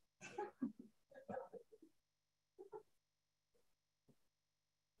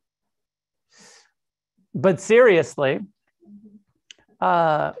 But seriously,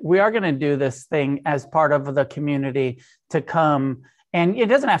 we are going to do this thing as part of the community to come. And it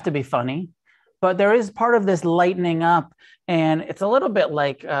doesn't have to be funny, but there is part of this lightening up. And it's a little bit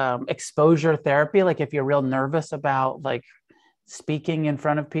like exposure therapy. Like if you're real nervous about like speaking in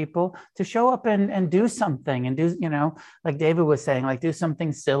front of people, to show up and do something and do, like David was saying, like do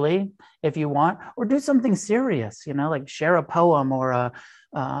something silly if you want, or do something serious, like share a poem or a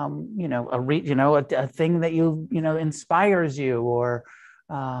thing that inspires you, or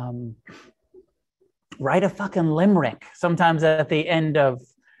write a fucking limerick. Sometimes at the end of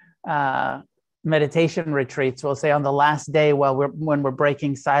meditation retreats, we'll say on the last day when we're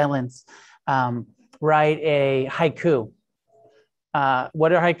breaking silence, write a haiku.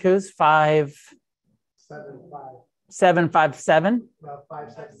 What are haikus? 757.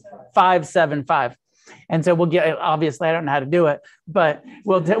 575. And so we'll get, obviously I don't know how to do it, but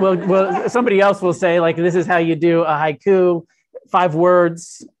we'll somebody else will say like, this is how you do a haiku, 5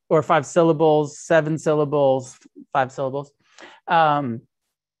 words or 5 syllables, 7 syllables, 5 syllables. And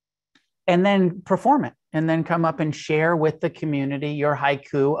then perform it, and then come up and share with the community your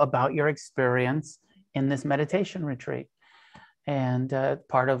haiku about your experience in this meditation retreat. And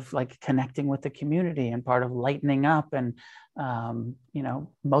part of like connecting with the community, and part of lightening up, and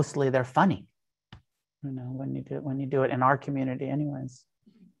mostly they're funny. When you do it in our community anyways.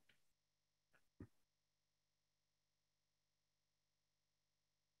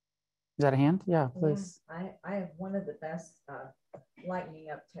 Is that a hand? Yeah, please. I have one of the best lightening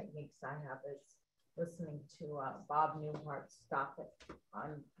up techniques I have is listening to Bob Newhart's Stop It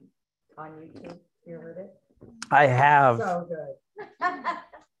on YouTube. You heard it? I have. So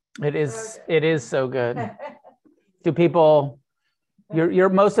good. It is so good. Do people, you're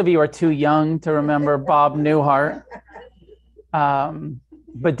most of you are too young to remember Bob Newhart.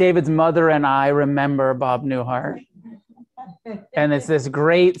 But David's mother and I remember Bob Newhart. And it's this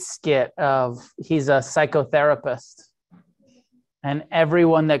great skit of, he's a psychotherapist. And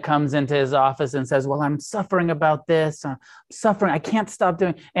everyone that comes into his office and says, well, I'm suffering about this, I'm suffering, I can't stop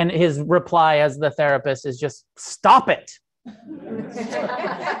doing. And his reply as the therapist is just, stop it.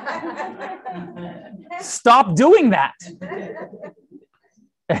 Stop doing that.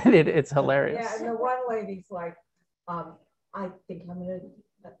 And it's hilarious. Yeah, and the one lady's like, I think I'm going to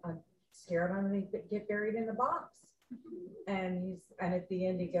scared I'm going to get buried in a box. And at the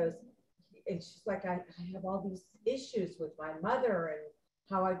end he goes, and she's like, I have all these issues with my mother and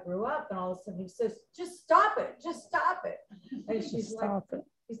how I grew up. And all of a sudden he says, just stop it. Just stop it. And she's like,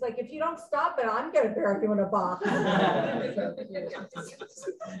 he's like, if you don't stop it, I'm going to bury you in a box.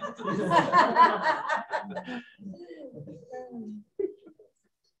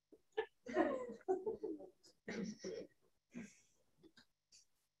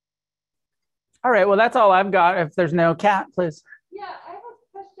 All right, well, that's all I've got. If there's no cat, please. Yeah, I have a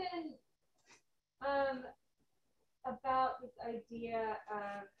question about this idea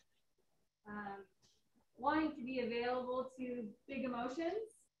of wanting to be available to big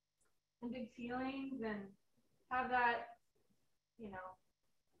emotions and big feelings and have that, you know,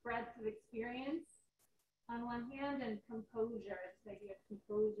 breadth of experience on one hand, and composure, this idea of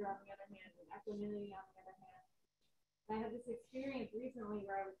composure on the other hand, and equanimity on the other hand. And I had this experience recently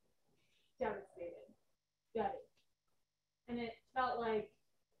where I was devastated, gutted. And it felt like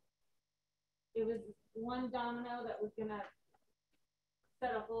it was one domino that was gonna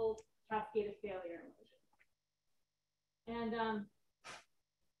set a whole cascade of failure emotions.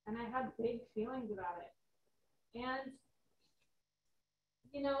 And I had big feelings about it. And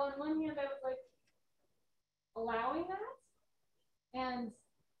you know, on one hand I was like allowing that, and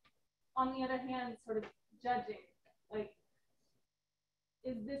on the other hand sort of judging, like,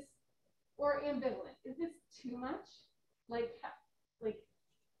 is this, or ambivalent, is this too much? Like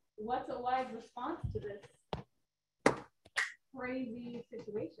what's a wise response to this crazy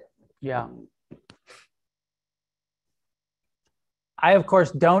situation? Yeah. I, of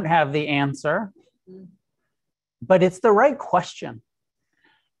course, don't have the answer, but it's the right question.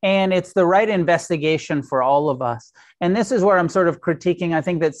 And it's the right investigation for all of us. And this is where I'm sort of critiquing. I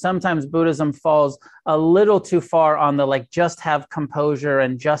think that sometimes Buddhism falls a little too far on the, like, just have composure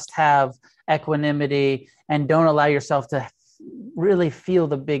and just have equanimity and don't allow yourself to really feel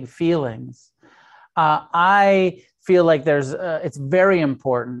the big feelings. I feel like it's very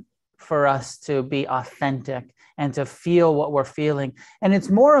important for us to be authentic and to feel what we're feeling. And it's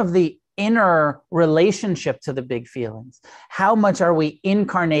more of the inner relationship to the big feelings. How much are we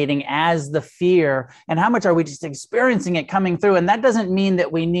incarnating as the fear, and how much are we just experiencing it coming through? And that doesn't mean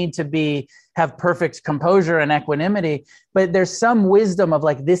that we need to have perfect composure and equanimity, but there's some wisdom of,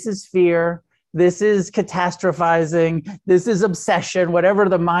 like, this is fear, this is catastrophizing, this is obsession, whatever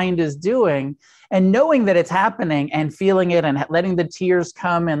the mind is doing, and knowing that it's happening and feeling it and letting the tears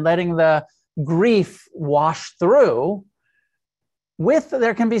come and letting the grief wash through.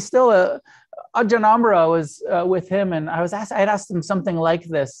 There can be still Ajahn Amaro was with him, and I had asked him something like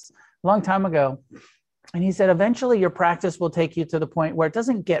this a long time ago. And he said, eventually your practice will take you to the point where it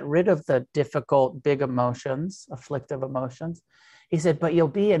doesn't get rid of the difficult, big emotions, afflictive emotions. He said, but you'll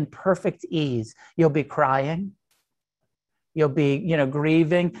be in perfect ease. You'll be crying. You'll be,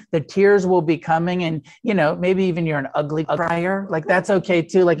 grieving. The tears will be coming, and, maybe even you're an ugly crier. Like, that's okay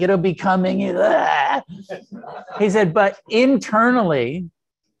too. Like, it'll be coming. He said, but internally,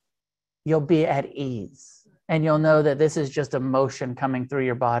 you'll be at ease, and you'll know that this is just emotion coming through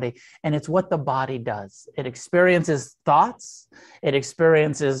your body. And it's what the body does. It experiences thoughts.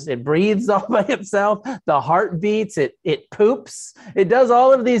 It breathes all by itself. The heart beats, it poops. It does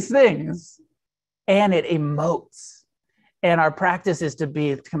all of these things, and it emotes. And our practice is to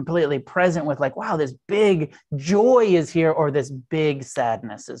be completely present with, like, wow, this big joy is here, or this big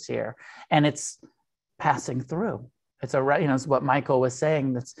sadness is here, and it's passing through. It's it's what Michael was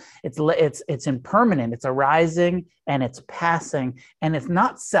saying. It's impermanent. It's arising and it's passing, and it's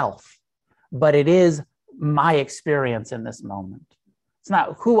not self, but it is my experience in this moment. It's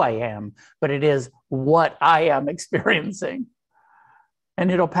not who I am, but it is what I am experiencing. And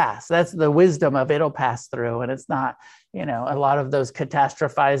it'll pass. That's the wisdom of it'll pass through. And it's not, a lot of those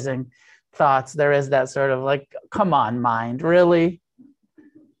catastrophizing thoughts. There is that sort of, like, come on, mind, really?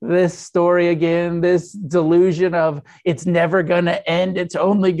 This story again, this delusion of it's never going to end. It's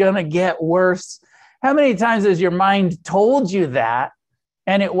only going to get worse. How many times has your mind told you that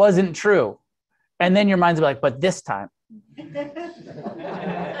and it wasn't true? And then your mind's like, but this time.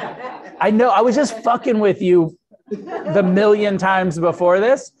 I know, I was just fucking with you the million times before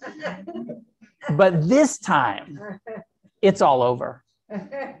this, but this time it's all over.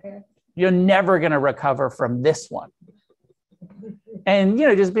 You're never going to recover from this one. And,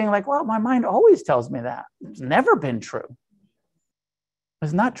 just being like, well, my mind always tells me that. It's never been true.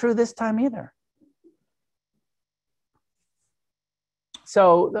 It's not true this time either.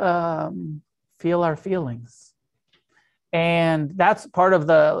 So feel our feelings. And that's part of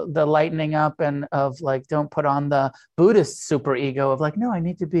the lightening up and of like, don't put on the Buddhist super ego of like, no, I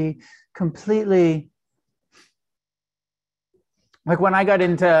need to be completely, like when I got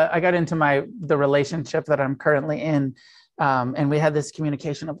into the relationship that I'm currently in, and we had this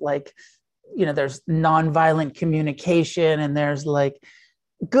communication of like, there's nonviolent communication and there's like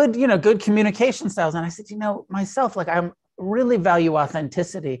good communication styles. And I said, myself, like I'm really value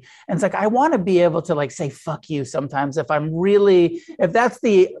authenticity. And it's like, I want to be able to like say, fuck you sometimes if that's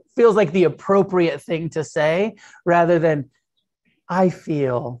feels like the appropriate thing to say, rather than I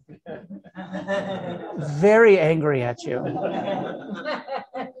feel very angry at you.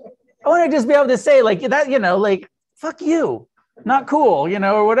 I want to just be able to say like that, like, fuck you, not cool,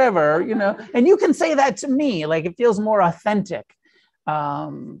 or whatever, and you can say that to me, like it feels more authentic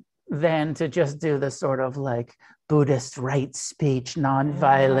than to just do the sort of like Buddhist right speech,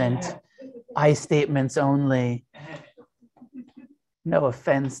 nonviolent, I statements only. No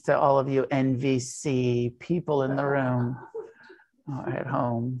offense to all of you NVC people in the room or at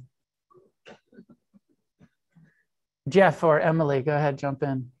home. Jeff or Emily, go ahead, jump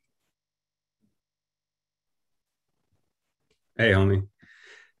in. Hey, homie.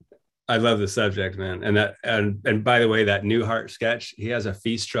 I love the subject, man. And by the way, that Newhart sketch, he has a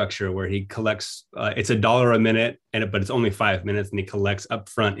fee structure where he collects, it's $1 a minute, but it's only 5 minutes, and he collects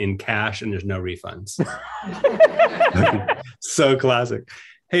upfront in cash, and there's no refunds. So classic.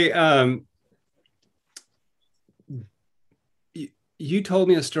 Hey, you told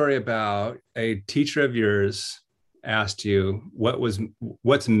me a story about a teacher of yours asked you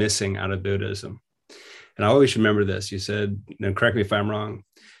what's missing out of Buddhism. And I always remember this. You said, and correct me if I'm wrong,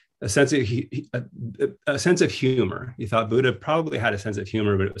 a sense of humor. You thought Buddha probably had a sense of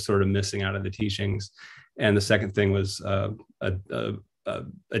humor, but it was sort of missing out of the teachings. And the second thing was a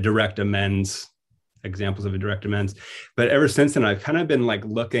direct amends, examples of a direct amends. But ever since then, I've kind of been like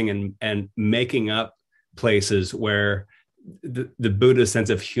looking and making up places where the Buddha's sense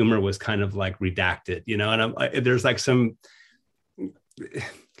of humor was kind of like redacted, and there's like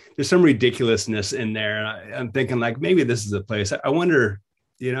there's some ridiculousness in there. And I'm thinking like, maybe this is a place. I wonder,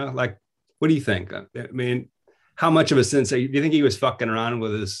 like, what do you think? I mean, how much of a sense, do you think he was fucking around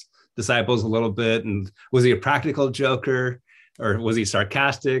with his disciples a little bit? And was he a practical joker or was he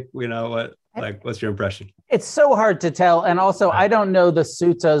sarcastic? What's your impression? It's so hard to tell. And also, I don't know the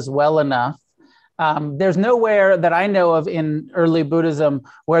suttas well enough. There's nowhere that I know of in early Buddhism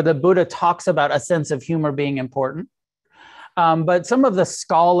where the Buddha talks about a sense of humor being important. But some of the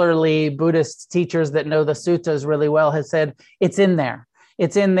scholarly Buddhist teachers that know the suttas really well have said it's in there.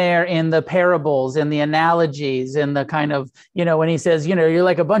 It's in there in the parables, in the analogies, in the kind of, when he says, you're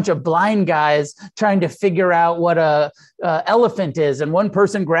like a bunch of blind guys trying to figure out what a elephant is. And one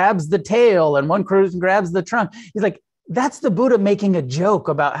person grabs the tail and one person grabs the trunk. He's like, that's the Buddha making a joke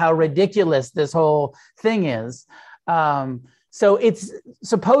about how ridiculous this whole thing is. So it's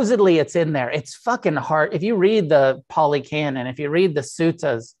supposedly it's in there. It's fucking hard. If you read the Pali Canon, if you read the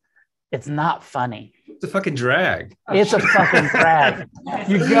suttas, it's not funny. It's a fucking drag. It's a fucking drag.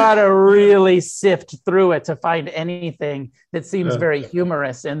 You gotta really sift through it to find anything that seems very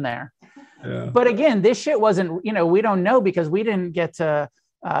humorous in there. Yeah. But again, this shit wasn't, we don't know because we didn't get to,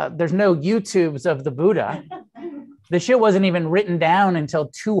 there's no YouTubes of the Buddha. The shit wasn't even written down until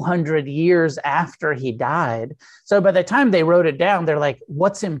 200 years after he died. So by the time they wrote it down, they're like,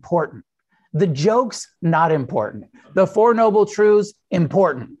 what's important? The jokes, not important. The Four Noble Truths,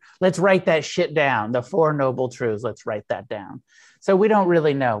 important. Let's write that shit down. The Four Noble Truths, let's write that down. So we don't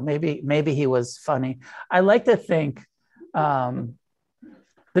really know. Maybe he was funny. I like to think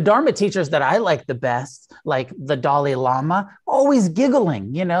the Dharma teachers that I like the best, like the Dalai Lama, always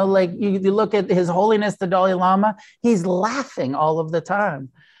giggling, like you look at His Holiness, the Dalai Lama, he's laughing all of the time.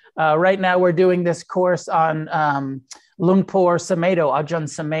 Right now we're doing this course on Lungpo Samedo,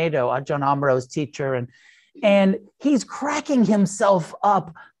 Ajahn Amro's teacher. And he's cracking himself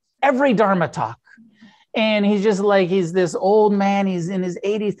up every Dharma talk. And he's just like, he's this old man, he's in his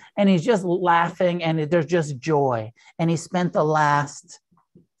 80s, and he's just laughing and there's just joy. And he spent the last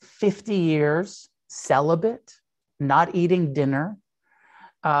 50 years celibate, not eating dinner,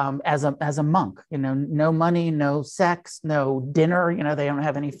 as a monk, no money, no sex, no dinner, they don't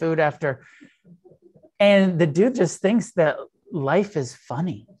have any food after. And the dude just thinks that life is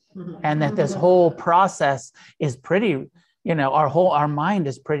funny and that this whole process is pretty, our mind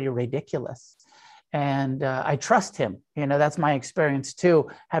is pretty ridiculous. And I trust him. That's my experience too,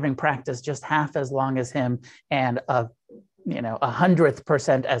 having practiced just half as long as him and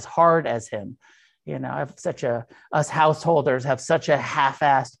 100th% as hard as him. You know, us householders have such a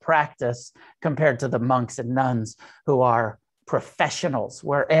half-assed practice compared to the monks and nuns who are professionals.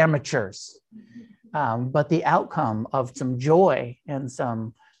 We're amateurs. But the outcome of some joy and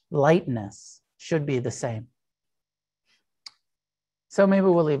some lightness should be the same. So maybe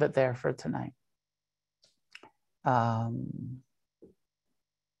we'll leave it there for tonight.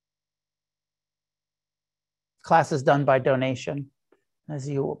 Class is done by donation. As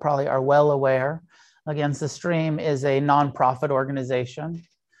you probably are well aware, Against the Stream is a nonprofit organization.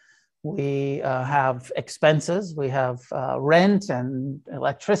 We have expenses. We have rent and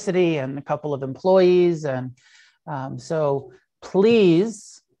electricity and a couple of employees. And so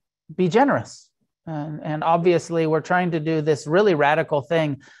please be generous. And obviously, we're trying to do this really radical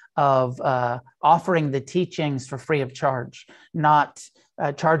thing of offering the teachings for free of charge, not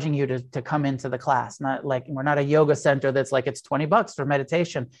charging you to come into the class. Not like we're not a yoga center that's like it's $20 for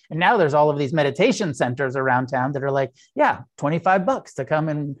meditation. And now there's all of these meditation centers around town that are like, yeah, $25 to come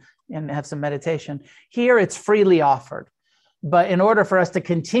and have some meditation. Here it's freely offered. But in order for us to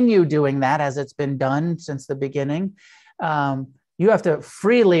continue doing that as it's been done since the beginning, you have to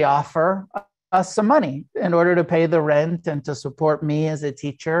freely offer us some money in order to pay the rent and to support me as a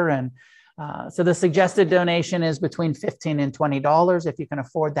teacher. And so the suggested donation is between $15 and $20. If you can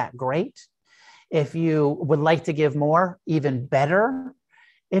afford that, great. If you would like to give more, even better.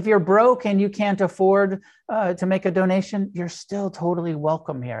 If you're broke and you can't afford to make a donation, you're still totally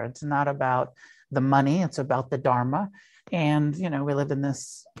welcome here. It's not about the money, it's about the Dharma. And, you know, we live in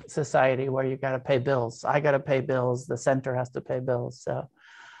this society where you got to pay bills. I got to pay bills. The center has to pay bills. So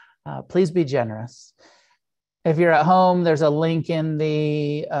please be generous. If you're at home, there's a link in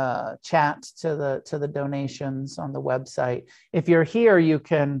the chat to the donations on the website. If you're here, you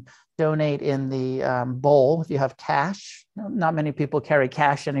can donate in the bowl if you have cash. Not many people carry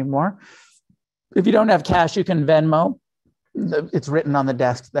cash anymore. If you don't have cash, you can Venmo. It's written on the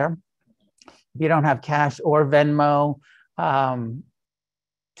desk there. If you don't have cash or Venmo,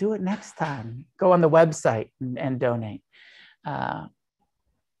 do it next time. Go on the website and donate.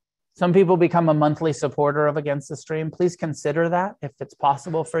 Some people become a monthly supporter of Against the Stream. Please consider that. If it's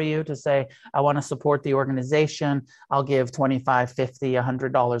possible for you to say, I want to support the organization, I'll give $25,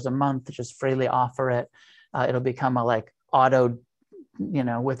 $50, $100 a month, just freely offer it. It'll become a like auto,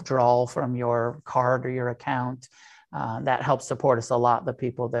 withdrawal from your card or your account. That helps support us a lot, the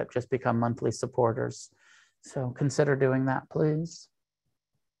people that just become monthly supporters. So consider doing that, please,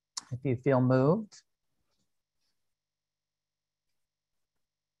 if you feel moved.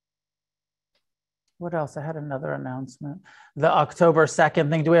 What else? I had another announcement. The October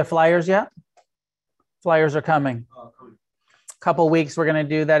 2nd thing. Do we have flyers yet? Flyers are coming. A couple weeks we're going to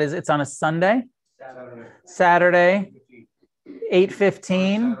do that. It's on a Sunday? Saturday,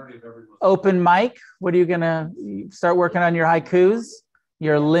 8:15. Open mic. What are you going to start working on? Your haikus?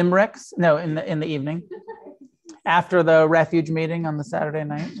 Your limericks? No, in the evening. After the refuge meeting on the Saturday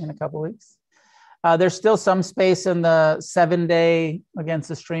night in a couple weeks. There's still some space in the 7-day Against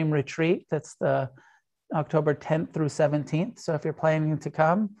the Stream retreat. That's the October 10th through 17th. So if you're planning to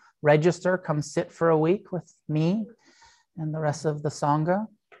come, register, come sit for a week with me and the rest of the Sangha.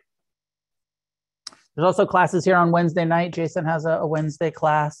 There's also classes here on Wednesday night. Jason has a Wednesday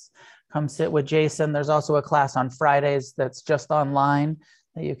class. Come sit with Jason. There's also a class on Fridays that's just online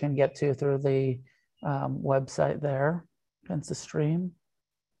that you can get to through the website there, Against the Stream.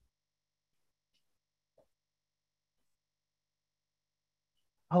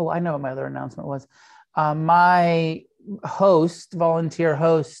 Oh, I know what my other announcement was. My volunteer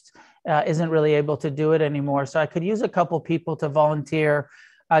host, isn't really able to do it anymore. So I could use a couple people to volunteer.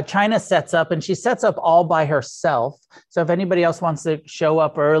 China sets up, and she sets up all by herself. So if anybody else wants to show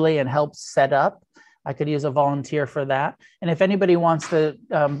up early and help set up, I could use a volunteer for that. And if anybody wants to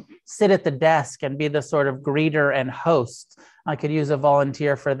sit at the desk and be the sort of greeter and host, I could use a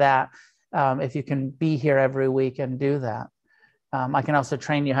volunteer for that. If you can be here every week and do that. I can also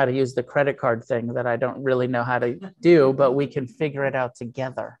train you how to use the credit card thing that I don't really know how to do, but we can figure it out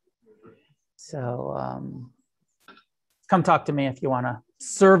together. So come talk to me if you want a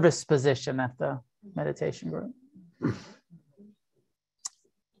service position at the meditation group.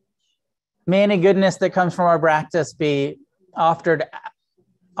 May any goodness that comes from our practice be offered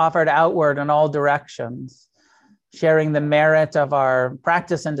outward in all directions, sharing the merit of our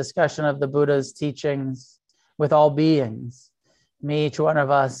practice and discussion of the Buddha's teachings with all beings. May each one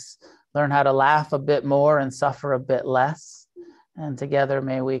of us learn how to laugh a bit more and suffer a bit less. And together,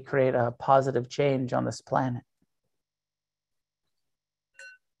 may we create a positive change on this planet.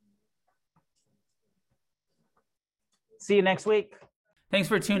 See you next week. Thanks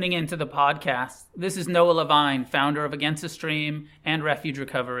for tuning in to the podcast. This is Noah Levine, founder of Against the Stream and Refuge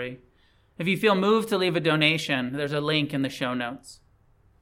Recovery. If you feel moved to leave a donation, there's a link in the show notes.